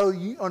can know,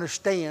 you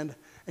understand,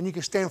 and you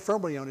can stand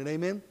firmly on it.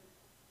 Amen?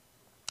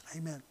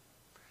 Amen.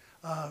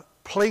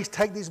 Please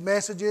take these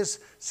messages,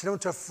 send them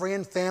to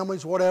friends,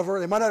 families, whatever.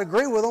 They might not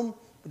agree with them,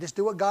 but just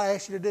do what God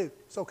asks you to do.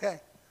 It's okay.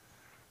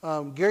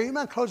 Gary, you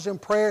mind close us in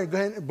prayer and go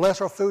ahead and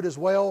bless our food as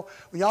well.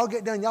 When y'all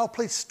get done, y'all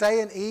please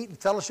stay and eat and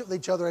fellowship with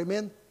each other.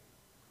 Amen.